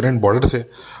रिपोर्ट्स हैं ड्यूरेंट बॉर्डर से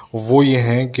वो ये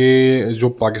हैं कि जो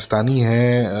पाकिस्तानी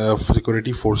हैं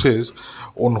सिक्योरिटी फोर्सेस,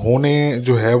 उन्होंने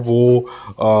जो है वो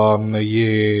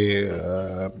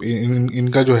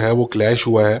इनका जो है वो क्लैश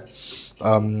हुआ है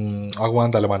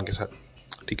अफगान तालिबान के साथ,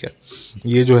 ठीक है।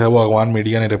 ये जो है वो अफगान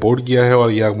मीडिया ने रिपोर्ट किया है,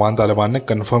 और ये अफगान तालिबान ने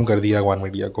कंफर्म कर दिया अफगान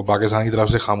मीडिया को। पाकिस्तान की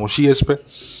तरफ से खामोशी है इस पर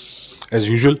एज़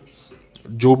यूजुअल।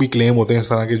 जो भी क्लेम होते हैं इस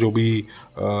तरह के, जो भी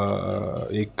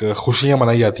एक खुशियाँ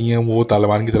मनाई जाती हैं वो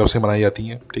तालिबान की तरफ से मनाई जाती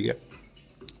हैं, ठीक है।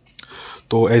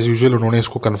 तो एज़ यूजुअल उन्होंने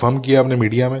इसको कंफर्म किया अपने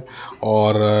मीडिया में,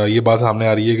 और ये बात सामने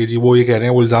आ रही है कि जी वो ये कह रहे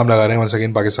हैं, वो इल्ज़ाम लगा रहे हैं वंस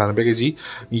अगेन पाकिस्तान पे कि जी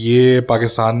ये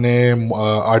पाकिस्तान ने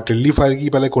आर्टिलरी फायर की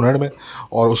पहले कुनड़ में,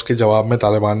 और उसके जवाब में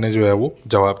तालिबान ने जो है वो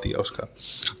जवाब दिया उसका।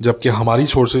 जबकि हमारी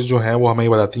सोर्सेज जो हैं वो हमें ये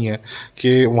बताती हैं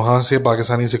कि वहाँ से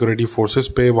पाकिस्तानी सिक्योरिटी फोर्सेस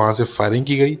पे वहाँ से फायरिंग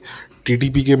की गई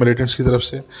टीटीपी के मिलिटेंट्स की तरफ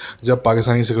से। जब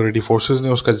पाकिस्तानी सिक्योरिटी फोर्सेस ने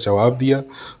उसका जवाब दिया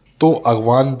तो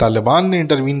अफगान तालिबान ने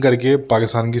इंटरवीन करके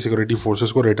पाकिस्तान की सिक्योरिटी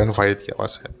फोर्सेस को रिटर्न फायर किया वहाँ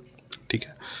से, ठीक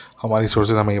है। हमारी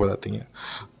सोर्सेज हमें ये बताती हैं।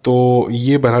 तो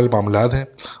ये बहरहाल मामलात हैं,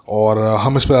 और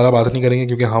हम इस पर ज़्यादा बात नहीं करेंगे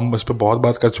क्योंकि हम इस पर बहुत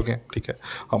बात कर चुके हैं, ठीक है।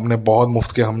 हमने बहुत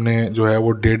मुफ्त के हमने जो है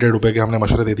वो 1.5 रुपये के हमने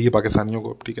मशवरे दे दिए पाकिस्तानियों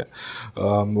को, ठीक है।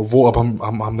 वो अब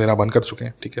हम देना बंद कर चुके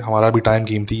हैं, ठीक है। हमारा भी टाइम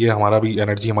कीमती है, हमारा भी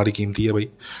एनर्जी हमारी कीमती है भाई,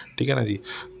 ठीक है ना जी।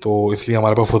 तो इसलिए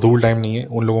हमारे पास फजूल टाइम नहीं है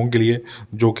उन लोगों के लिए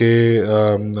जो कि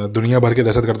दुनिया भर के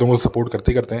दहशतगर्दों को सपोर्ट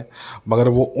करते हैं, मगर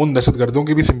वो उन दहशतगर्दों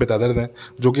के भी सिंपैथाइजर्स हैं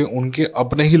जो कि उनके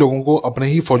अपने ही लोगों को, अपने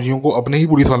ही फौजियों को, अपने ही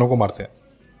पुलिस वालों को मारते हैं,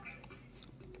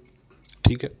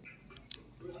 ठीक है,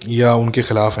 या उनके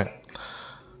ख़िलाफ़ हैं,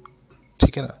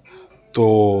 ठीक है ना।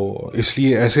 तो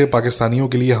इसलिए ऐसे पाकिस्तानियों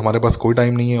के लिए हमारे पास कोई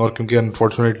टाइम नहीं है, और क्योंकि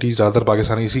अनफॉर्चुनेटली ज़्यादातर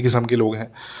पाकिस्तानी इसी किस्म के लोग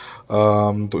हैं,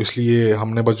 तो इसलिए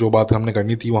हमने बस जो बात हमने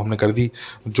करनी थी वो हमने कर दी।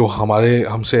 जो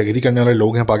हमसे एग्री करने वाले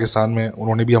लोग हैं पाकिस्तान में,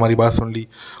 उन्होंने भी हमारी बात सुन ली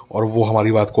और वो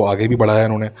हमारी बात को आगे भी बढ़ाया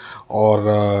उन्होंने,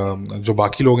 और जो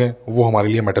बाकी लोग हैं वो हमारे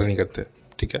लिए मैटर नहीं करते,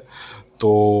 ठीक है।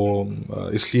 तो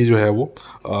इसलिए जो है वो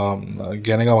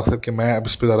कहने का मकसद कि मैं अब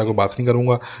इस पर ज़्यादा कोई बात नहीं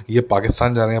करूँगा। ये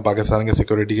पाकिस्तान जाने हैं, पाकिस्तान के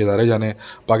सिक्योरिटी के इदारे जाने हैं,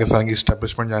 पाकिस्तान की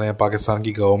इस्टेब्लिशमेंट जाने हैं, पाकिस्तान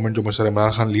की गवर्नमेंट जो मिस्टर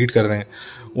इमरान खान लीड कर रहे हैं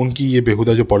उनकी ये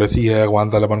बेहुदा जो पॉलिसी है अफगान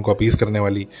तालिबान को अपीस करने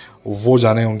वाली, वो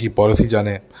जाने, उनकी पॉलिसी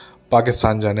जाने।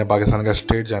 पाकिस्तान जाने, पाकिस्तान का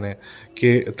स्टेट जाने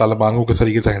कि तालिबान को किस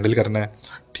तरीके से हैंडल करना है।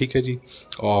 ठीक है जी।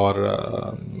 और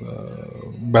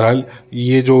बहरहाल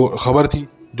ये जो ख़बर थी,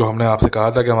 जो हमने आपसे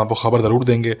कहा था कि हम आपको ख़बर ज़रूर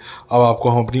देंगे, अब आपको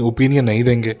हम अपनी ओपिनियन नहीं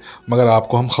देंगे मगर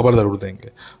आपको हम ख़बर ज़रूर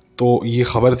देंगे। तो ये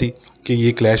ख़बर थी कि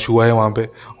ये क्लैश हुआ है वहाँ पे,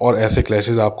 और ऐसे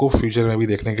क्लैशेस आपको फ्यूचर में भी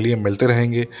देखने के लिए मिलते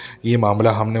रहेंगे। ये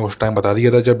मामला हमने उस टाइम बता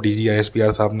दिया था जब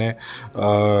DGISPR साहब ने,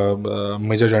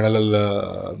 मेजर जनरल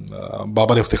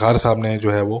बाबर इफ्तिखार साहब ने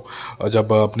जो है वो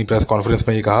जब अपनी प्रेस कॉन्फ्रेंस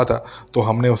में ये कहा था, तो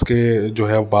हमने उसके जो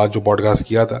है बाद जो पॉडकास्ट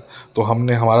किया था, तो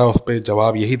हमने हमारा उस पर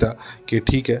जवाब यही था कि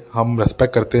ठीक है, हम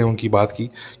रेस्पेक्ट करते हैं उनकी बात की,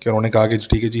 कि उन्होंने कहा कि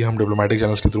ठीक है जी, हम डिप्लोमेटिक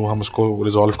चैनल्स के थ्रू हम उसको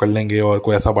रिजॉल्व कर लेंगे और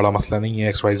कोई ऐसा बड़ा मसला नहीं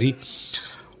है XYZ।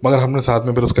 मगर हमने साथ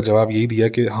में फिर उसका जवाब यही दिया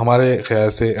कि हमारे ख्याल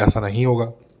से ऐसा नहीं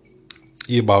होगा,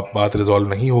 ये बात रिजॉल्व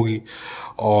नहीं होगी,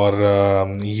 और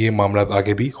ये मामला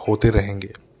आगे भी होते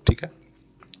रहेंगे। ठीक है।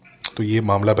 तो ये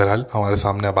मामला बहरहाल हमारे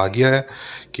सामने अब आ गया है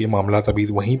कि ये मामला अभी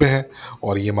वहीं पे है,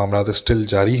 और ये मामला तो स्टिल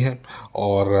जारी हैं।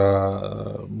 और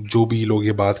जो भी लोग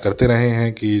ये बात करते रहे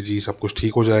हैं कि जी सब कुछ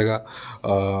ठीक हो जाएगा,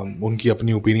 उनकी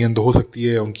अपनी ओपिनियन तो हो सकती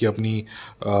है, उनकी अपनी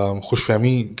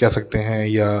खुशफहमी कह सकते हैं,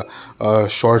 या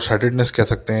शॉर्ट साइटेडनेस कह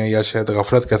सकते हैं, या शायद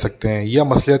गफलत कह सकते हैं, या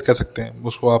मसलियत कह सकते हैं,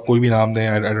 उसको आप कोई भी नाम दें।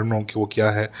 आई डोंट नो कि वो क्या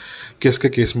है, किसके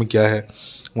केस में क्या है,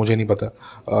 मुझे नहीं पता।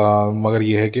 मगर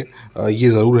ये है कि ये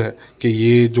ज़रूर है कि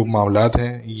ये जो मामलात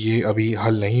हैं ये अभी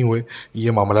हल नहीं हुए,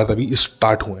 ये मामलात अभी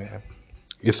स्टार्ट हुए हैं।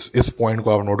 इस पॉइंट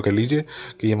को आप नोट कर लीजिए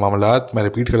कि ये मामलात, मैं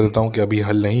रिपीट कर देता हूँ, कि अभी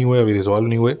हल नहीं हुए, अभी रिजॉल्व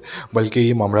नहीं हुए, बल्कि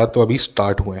ये मामलात तो अभी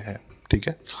स्टार्ट हुए हैं। ठीक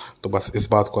है। तो बस इस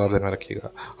बात को आप ध्यान में रखिएगा।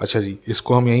 अच्छा जी,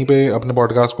 इसको हम यहीं पे अपने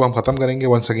पॉडकास्ट को हम ख़त्म करेंगे।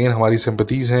 वंस अगेन हमारी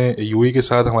सिंपथीज़ हैं UAE के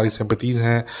साथ, हमारी सिंपथीज़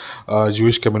हैं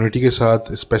जूइश कम्युनिटी के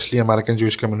साथ, स्पेशली अमेरिकन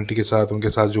जूइश कम्युनिटी के साथ। उनके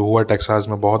साथ जो हुआ टेक्सास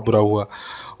में बहुत बुरा हुआ,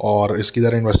 और इसकी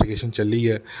ज़रा इन्वेस्टिगेशन चल रही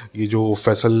है। ये जो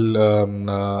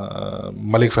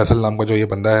मलिक फ़ैसल नाम का जो ये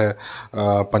बंदा है,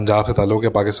 पंजाब से ताल्लुक़ है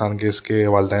पाकिस्तान के इसके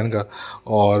वालिदैन का,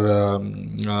 और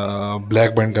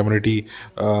ब्लैक बैंड कम्युनिटी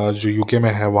जो UK में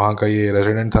है वहाँ का ये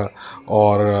रेजिडेंट था,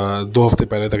 और 2 हफ्ते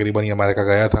पहले तकरीबन ये अमेरिका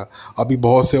गया था। अभी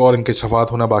बहुत से और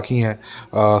इंकशाफात होना बाकी हैं।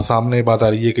 सामने बात आ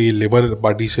रही है कि ये लेबर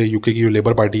पार्टी से, UK की जो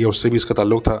लेबर पार्टी है उससे भी इसका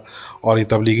ताल्लुक़ था, और ये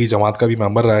तबलीगी जमात का भी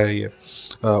मेंबर रहा है ये।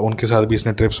 उनके साथ भी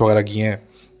इसने ट्रिप्स वगैरह किए हैं,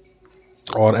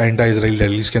 और एंटी इजराइल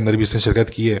रैलीज के अंदर भी इसने शिरकत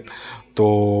की है। तो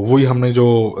वही हमने जो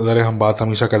ज़रा हम बात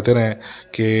हमेशा करते रहें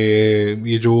कि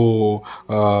ये जो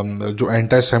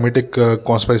एंटी सेमिटिक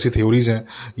कॉन्स्पिरेसी थ्योरीज़ हैं,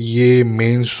 ये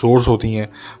मेन सोर्स होती हैं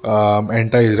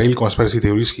एंटी इजराइल कॉन्स्पिरेसी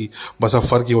थ्योरीज़ की। बस अब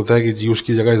फ़र्क ये होता है कि जी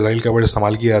उसकी जगह इजराइल का वर्ड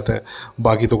इस्तेमाल किया जाता है,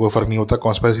 बाकी तो कोई फ़र्क नहीं होता।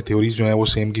 कॉन्स्पिरेसी थ्योरीज़ जो हैं वो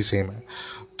सेम की सेम है।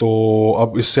 तो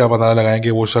अब इससे आप अंदाज़ा लगाएं कि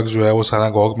वो शख्स जो है वो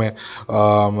सिनागॉग में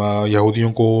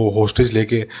यहूदियों को होस्टेज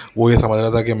लेके वो ये समझ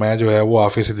रहा था कि मैं जो है वो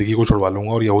आफिया सिद्दीकी को छुड़वा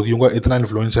लूँगा, और यहूदियों का इतना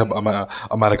इन्फ्लुएंस है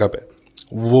अमेरिका पे,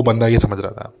 वो बंदा ये समझ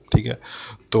रहा था। ठीक है।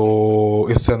 तो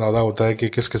इससे अंदाज़ा होता है कि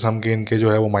किस किस्म के इनके जो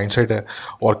है वो माइंडसेट है,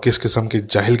 और किस किस्म के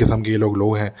जाहिल किस्म के ये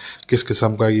लोग हैं, किस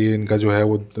किस्म का ये इनका जो है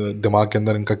वो दिमाग के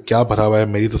अंदर इनका क्या भरा हुआ है,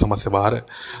 मेरी तो समझ से बाहर है।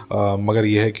 मगर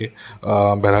ये है कि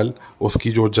बहरहाल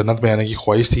उसकी जो जन्नत में आने की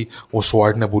ख्वाहिश थी वो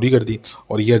स्वाट ने पूरी कर दी,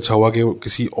 और ये अच्छा हुआ कि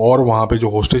किसी और वहाँ पे जो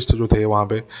होस्टेज जो थे वहाँ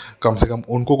पे कम से कम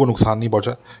उनको कोई नुकसान नहीं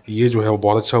पहुँचा। ये जो है वो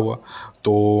बहुत अच्छा हुआ।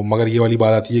 तो मगर ये वाली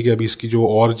बात आती है कि अभी इसकी जो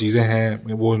और चीज़ें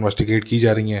हैं वो इन्वेस्टिगेट की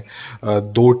जा रही हैं।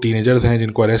 2 टीनेजर्स हैं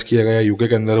जिनको अरेस्ट किया गया UK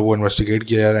के अंदर, वो इन्वेस्टिगेट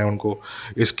किया जा रहा है उनको।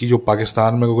 इसकी जो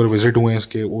पाकिस्तान में अगर विज़िट हुए हैं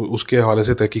इसके, उसके हवाले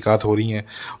से तहकीकात हो रही हैं,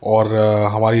 और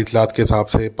हमारी इतलात के हिसाब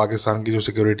से पाकिस्तान की जो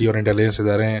सिक्योरिटी और इंटेलिजेंस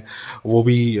इदारे हैं वो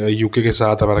भी UK के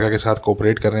साथ, अमेरिका के साथ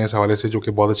कोऑपरेट कर रहे हैं इस हवाले से, जो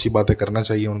कि बहुत अच्छी बात है, करना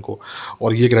चाहिए उनको।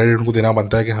 और ये क्रेडिट उनको देना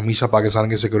बनता है कि हमेशा पाकिस्तान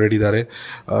के सिक्योरिटी इदारे,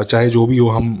 चाहे जो भी हो,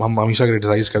 हम हमेशा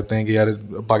क्रिटिसाइज़ करते हैं कि यार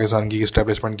पाकिस्तान की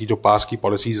इस्टेब्लिशमेंट की जो पास की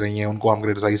पॉलिसीज़ रही हैं उनको हम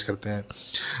क्रिटिसाइज़ करते हैं,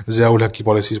 ज़ियाउल हक की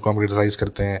पॉलिसीज़ को हम क्रिटिसाइज़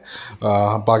करते हैं।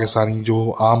 हम पाकिस्तानी जो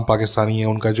आम पाकिस्तानी हैं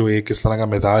उनका जो एक इस तरह का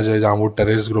मिजाज है जहाँ वो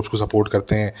टेररिस्ट ग्रुप्स को सपोर्ट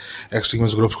करते हैं,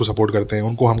 एक्सट्रीमिस्ट ग्रुप्स को सपोर्ट करते हैं,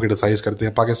 उनको हम क्रिटिसाइज़ करते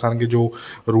हैं। पाकिस्तान के जो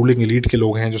रूलिंग एलीट के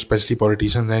लोग हैं, जो स्पेशली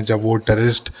पॉलिटिशियंस हैं, जब वो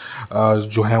टेररिस्ट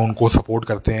जो हैं उनको सपोर्ट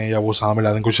करते हैं, या वो उसामा बिन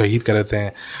लादेन को शहीद कर देते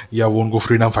हैं, या वो उनको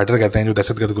फ्रीडम फाइटर कहते हैं जो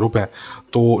दहशतगर्द ग्रुप हैं,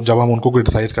 तो जब हम उनको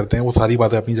क्रिटिसाइज़ करते हैं वो सारी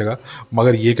बातें अपनी जगह,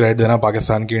 मगर ये क्रेडिट देना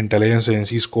पाकिस्तान के इंटेलिजेंस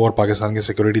एजेंसीज़ को और पाकिस्तान के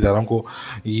सिक्योरिटी इदारों को,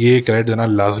 ये क्रेडिट देना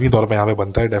लाजमी तौर पर यहाँ पर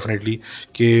बनता है डेफिनेटली,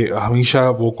 कि हमेशा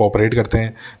वो कोऑपरेट करते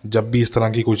हैं। जब भी इस तरह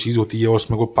की कोई चीज़ होती है और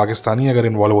उसमें कोई पाकिस्तानी अगर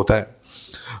इन्वॉल्व होता है,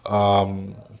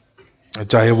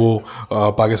 चाहे वो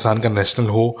पाकिस्तान का नेशनल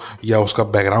हो या उसका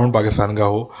बैकग्राउंड पाकिस्तान का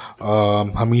हो,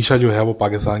 हमेशा जो है वो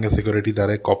पाकिस्तान के सिक्योरिटी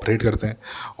इदारे कोऑपरेट करते हैं,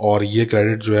 और ये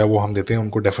क्रेडिट जो है वो हम देते हैं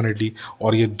उनको डेफिनेटली।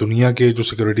 और ये दुनिया के जो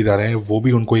सिक्योरिटी इदारे हैं वो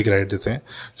भी उनको ही क्रेडिट देते हैं,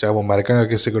 चाहे वो अमेरिका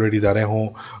के सिक्योरिटी इदारे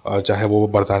हों, चाहे वो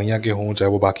बरतानिया के हों,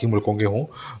 चाहे वो बाकी मुल्कों के हों,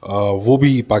 वो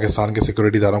भी पाकिस्तान के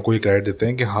सिक्योरिटी इदारों को ही क्रेडिट देते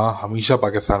हैं कि हाँ, हमेशा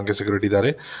पाकिस्तान के सिक्योरिटी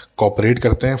इदारे कोऑपरेट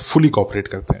करते हैं, फुली कोऑपरेट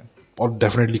करते हैं, और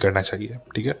डेफिनेटली करना चाहिए।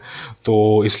 ठीक है,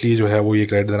 तो इसलिए जो है वो ये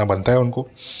क्रेडिट देना बनता है उनको।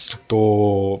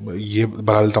 तो ये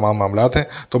बहरहाल तमाम मामलात हैं।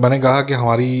 तो मैंने कहा कि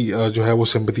हमारी जो है वो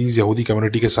सिंपथीज़ यहूदी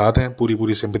कम्युनिटी के साथ हैं, पूरी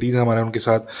पूरी सिंपथीज़ हैं हमारे उनके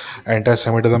साथ। एंटी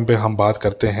सेमिटिज़म पे हम बात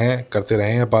करते हैं, करते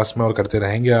रहे हैं पास में, और करते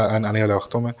रहेंगे आने वाले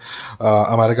वक्तों में।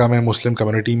 अमेरिका में मुस्लिम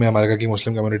कम्युनिटी में, अमेरिका की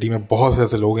मुस्लिम कम्युनिटी में बहुत से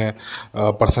ऐसे लोग हैं,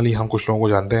 पर्सनली हम कुछ लोगों को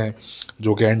जानते हैं,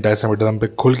 जो कि एंटी सेमिटिज़म पे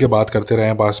खुल के बात करते रहे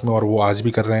हैं पास में, और वो आज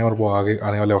भी कर रहे हैं, और वो आगे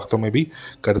आने वाले वक्तों में भी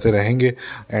करते रहेंगे।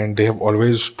 And they have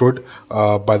always stood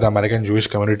by the American Jewish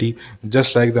community,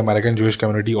 just like the American Jewish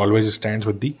community always stands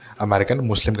with the American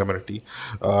Muslim community.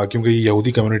 क्योंकि ये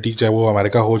यहूदी कम्युनिटी, चाहे वो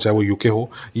अमेरिका हो चाहे वो यूके हो,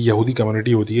 ये यहूदी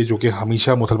कम्युनिटी होती है जो कि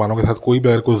हमेशा मुसलमानों के साथ कोई भी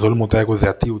अगर कोई जुल्म होता है, कोई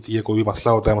ज़्यादती होती है, कोई भी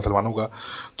मसला होता है मुसलमानों का,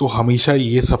 तो हमेशा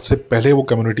ये सबसे पहले वो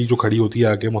कम्युनिटी जो खड़ी होती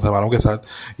है आके मुसलमानों के साथ,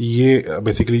 ये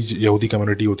बेसिकली यहूदी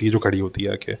कम्युनिटी होती है जो खड़ी होती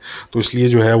है आके। तो इसलिए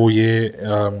जो है वो ये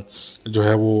जो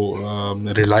है वो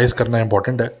रियलाइज़ करना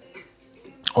इम्पॉर्टेंट है,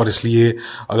 और इसलिए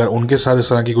अगर उनके साथ इस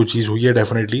तरह की कोई चीज़ हुई है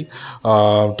डेफिनेटली,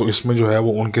 तो इसमें जो है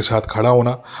वो उनके साथ खड़ा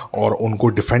होना और उनको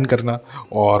डिफेंड करना,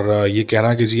 और ये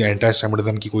कहना कि जी एंटी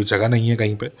सेमिटिज़म की कोई जगह नहीं है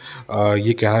कहीं पे,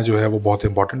 ये कहना जो है वो बहुत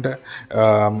इंपॉर्टेंट है।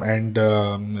 एंड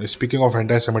स्पीकिंग ऑफ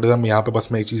एंटी सेमिटिज़म, यहाँ पे बस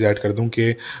मैं एक चीज़ ऐड कर दूँ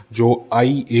कि जो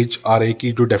IHRA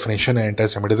की जो डेफिनेशन है एंटी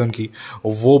सेमिटिज़म की,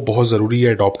 वो बहुत ज़रूरी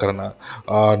है अडॉप्ट करना,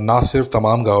 ना सिर्फ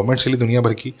तमाम गवर्नमेंट्स के लिए दुनिया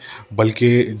भर की,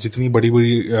 बल्कि जितनी बड़ी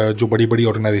बड़ी जो बड़ी बड़ी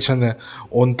ऑर्गेनाइजेशन हैं,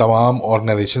 उन तमाम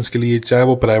ऑर्गेनाइजेशंस के लिए, चाहे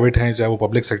वो प्राइवेट हैं चाहे वो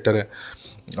पब्लिक सेक्टर है,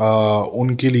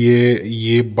 उनके लिए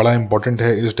ये बड़ा इंपॉर्टेंट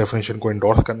है इस डेफिनेशन को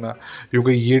इंडोर्स करना,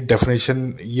 क्योंकि ये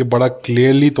डेफिनेशन ये बड़ा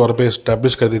क्लियरली तौर पे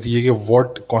इस्टेब्लिश कर देती है कि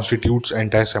व्हाट कॉन्स्टिट्यूट्स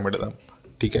एंटी सेमिटिज्म।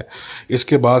 ठीक है,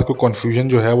 इसके बाद कोई कन्फ्यूजन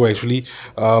जो है वो एक्चुअली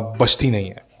बचती नहीं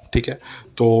है। ठीक है,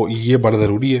 तो ये बड़ा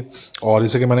ज़रूरी है। और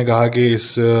जैसे कि मैंने कहा कि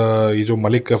ये जो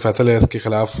मलिक फैसल है, इसके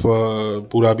ख़िलाफ़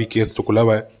पूरा अभी केस तो खुला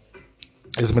हुआ है,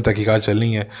 इसमें तहकीकात चल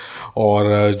रही हैं,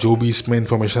 और जो भी इसमें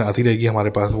इंफॉर्मेशन आती रहेगी हमारे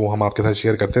पास, वो हम आपके साथ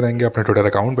शेयर करते रहेंगे अपने ट्विटर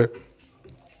अकाउंट पे।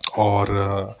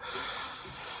 और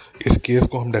इस केस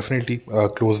को हम डेफिनेटली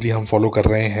क्लोजली हम फॉलो कर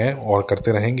रहे हैं और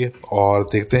करते रहेंगे, और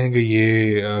देखते हैं कि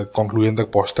ये कंक्लूजन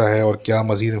तक पहुंचता है और क्या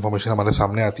मज़ीद इंफॉर्मेशन हमारे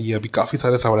सामने आती है। अभी काफ़ी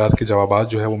सारे सवालात के जवाब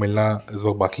जो है वो मिलना इस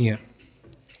वक्त बाकी हैं।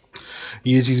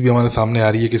 ये चीज़ भी हमारे सामने आ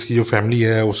रही है कि इसकी जो फैमिली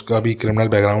है उसका भी क्रिमिनल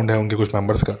बैकग्राउंड है, उनके कुछ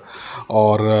मेंबर्स का,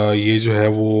 और ये जो है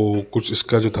वो कुछ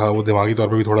इसका जो था वो दिमागी तौर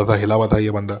पे भी थोड़ा सा हिला हुआ था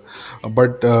ये बंदा,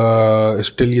 बट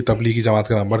स्टिल ये तबलीगी जमात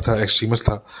का मेंबर था, एक्सट्रीमिस्ट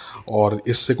था, और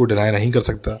इससे कोई डिनाई नहीं कर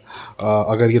सकता।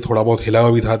 अगर ये थोड़ा बहुत हिला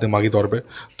हुआ भी था दिमागी तौर पे,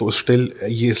 तो स्टिल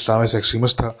ये इस्लामिस्ट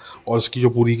एक्सट्रीमिस्ट था, और इसकी जो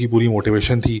पूरी की पूरी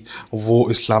मोटिवेशन थी वो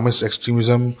इस्लामिस्ट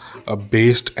एक्सट्रीमिज़म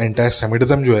बेस्ड एंटी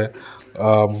सेमिटिज़म जो है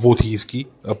वो थी इसकी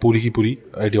पूरी की पूरी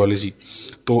आइडियोलॉजी।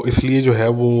 तो इसलिए जो है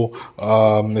वो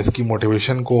इसकी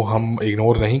मोटिवेशन को हम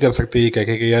इग्नोर नहीं कर सकते ये कह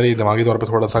के कि यार ये दिमागी तौर पे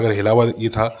थोड़ा सा अगर हिला हुआ ये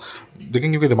था। देखें,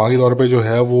 क्योंकि दिमागी तौर पे जो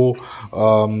है वो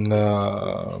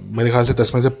मेरे ख्याल से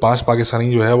 10 में से 5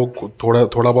 पाकिस्तानी जो है वो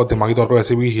थोड़ा बहुत दिमागी तौर पे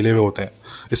वैसे भी हिले हुए होते हैं,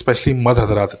 स्पेशली मर्द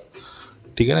हजरात।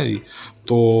 ठीक है ना जी,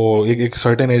 तो एक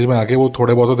सर्टेन एज में आके वो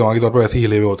थोड़े बहुत तो दिमागी तौर पे वैसे ही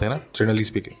हिले हुए होते हैं ना, जनरली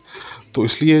स्पीकिंग। तो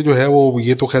इसलिए जो है वो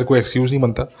ये तो खैर कोई एक्सक्यूज़ नहीं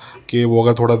बनता कि वो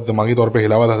अगर थोड़ा दिमागी तौर पे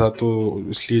हिला हुआ था, तो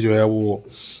इसलिए जो है वो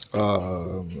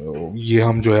ये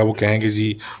हम जो है वो कहेंगे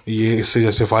जी ये इससे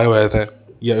जस्टिफाई हो जाता है,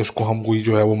 या इसको हम कोई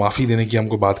जो है वो माफ़ी देने की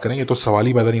हमको बात करें, ये तो सवाल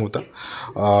ही पैदा नहीं होता।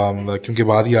 क्योंकि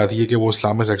बात ये आती है कि वो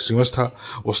इस्लामिस्ट एक्सट्रीमिस्ट था,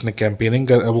 उसने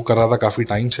कैंपेनिंग वो कर रहा था काफ़ी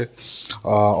टाइम से,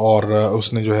 और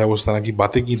उसने जो है उस तरह की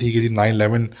बातें की थी कि जी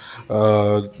 9/11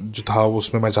 जो था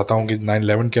उसमें मैं चाहता हूँ कि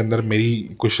 9/11 के अंदर मेरी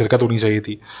कुछ शिरकत होनी चाहिए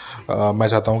थी, मैं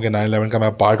चाहता हूँ कि 9/11 का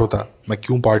मैं पार्ट होता, मैं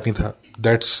क्यों पार्ट नहीं था।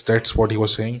 That's what he was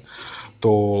saying.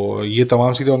 तो ये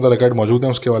तमाम चीज़ें ऑन द रिकॉर्ड मौजूद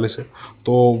हैं उसके वाले से।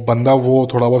 तो बंदा वो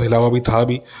थोड़ा बहुत हिला हुआ भी था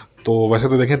भी। तो वैसे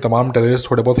तो देखें तमाम टेररिस्ट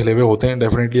थोड़े बहुत हिले हुए होते हैं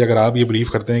डेफिनेटली। अगर आप ये बिलीव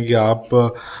करते हैं कि आप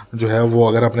जो है वो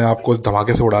अगर अपने आप को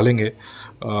धमाके से उड़ा लेंगे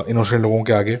इनोसेंट लोगों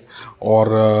के आगे,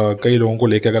 और कई लोगों को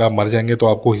लेकर अगर आप मर जाएंगे तो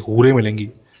आपको हूरें मिलेंगी,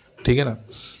 ठीक है ना,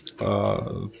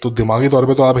 तो दिमागी तौर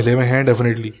पे तो आप हिले में हैं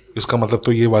डेफिनेटली, इसका मतलब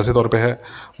तो ये वाज़े तौर पे है।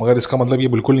 मगर इसका मतलब ये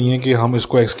बिल्कुल नहीं है कि हम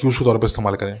इसको एक्सक्यूज़ के तौर पे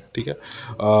इस्तेमाल करें, ठीक है।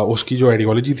 उसकी जो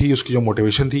आइडियोलॉजी थी, उसकी जो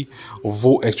मोटिवेशन थी,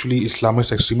 वो एक्चुअली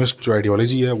इस्लामिस्ट एक्सट्रीमिस्ट जो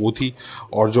आइडियोलॉजी है वो थी,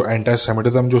 और जो एंटी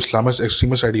सेमिटिज़म जो इस्लामिस्ट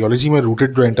एक्सट्रीमिस्ट आइडियोलॉजी में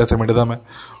रूटेड जो एंटी सेमिटिज़म है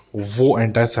वो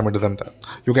एंटी सेमिटिज्म था।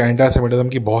 क्योंकि एंटी सेमिटिज्म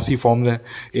की बहुत सी फॉर्म्स हैं।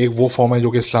 एक वो फॉर्म है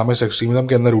जो कि इस्लामिस्ट एक्सट्रीमिज्म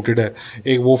के अंदर रूटेड है,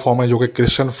 एक वो फॉर्म है जो कि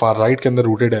क्रिश्चियन फार राइट के अंदर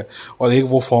रूटेड है, और एक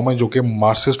वो फॉर्म है जो कि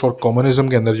मार्क्सिस्ट और कम्युनिज्म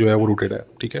के अंदर जो है वो रूटेड है।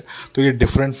 ठीक है, तो ये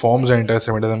डिफरेंट फॉर्म्स हैं एंटी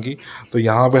सेमिटिज्म की। तो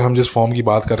यहाँ पे हम जिस फॉर्म की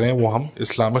बात कर रहे हैं वो हम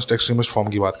इस्लामिस्ट एक्सट्रीमिस्ट फॉर्म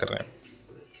की बात कर रहे हैं।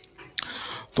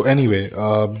 तो एनीवे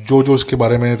जो जो इसके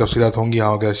बारे में तफसीलात होंगी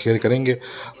यहाँ वगैरह शेयर करेंगे।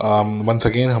 वंस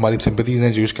अगेन हमारी सिंपथीज़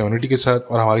हैं जूश कम्युनिटी के साथ,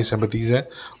 और हमारी सिंपथीज़ हैं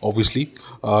ऑब्वियसली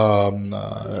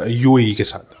यूएई के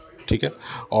साथ। ठीक है,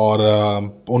 और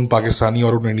उन पाकिस्तानी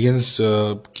और उन इंडियंस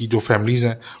की जो फैमिलीज़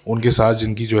हैं उनके साथ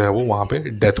जिनकी जो है वो वहाँ पे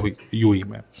डेथ हुई यूएई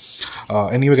में।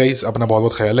 एनीवे गाइस, अपना बहुत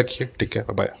बहुत ख्याल रखिए। ठीक है,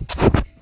 बाय।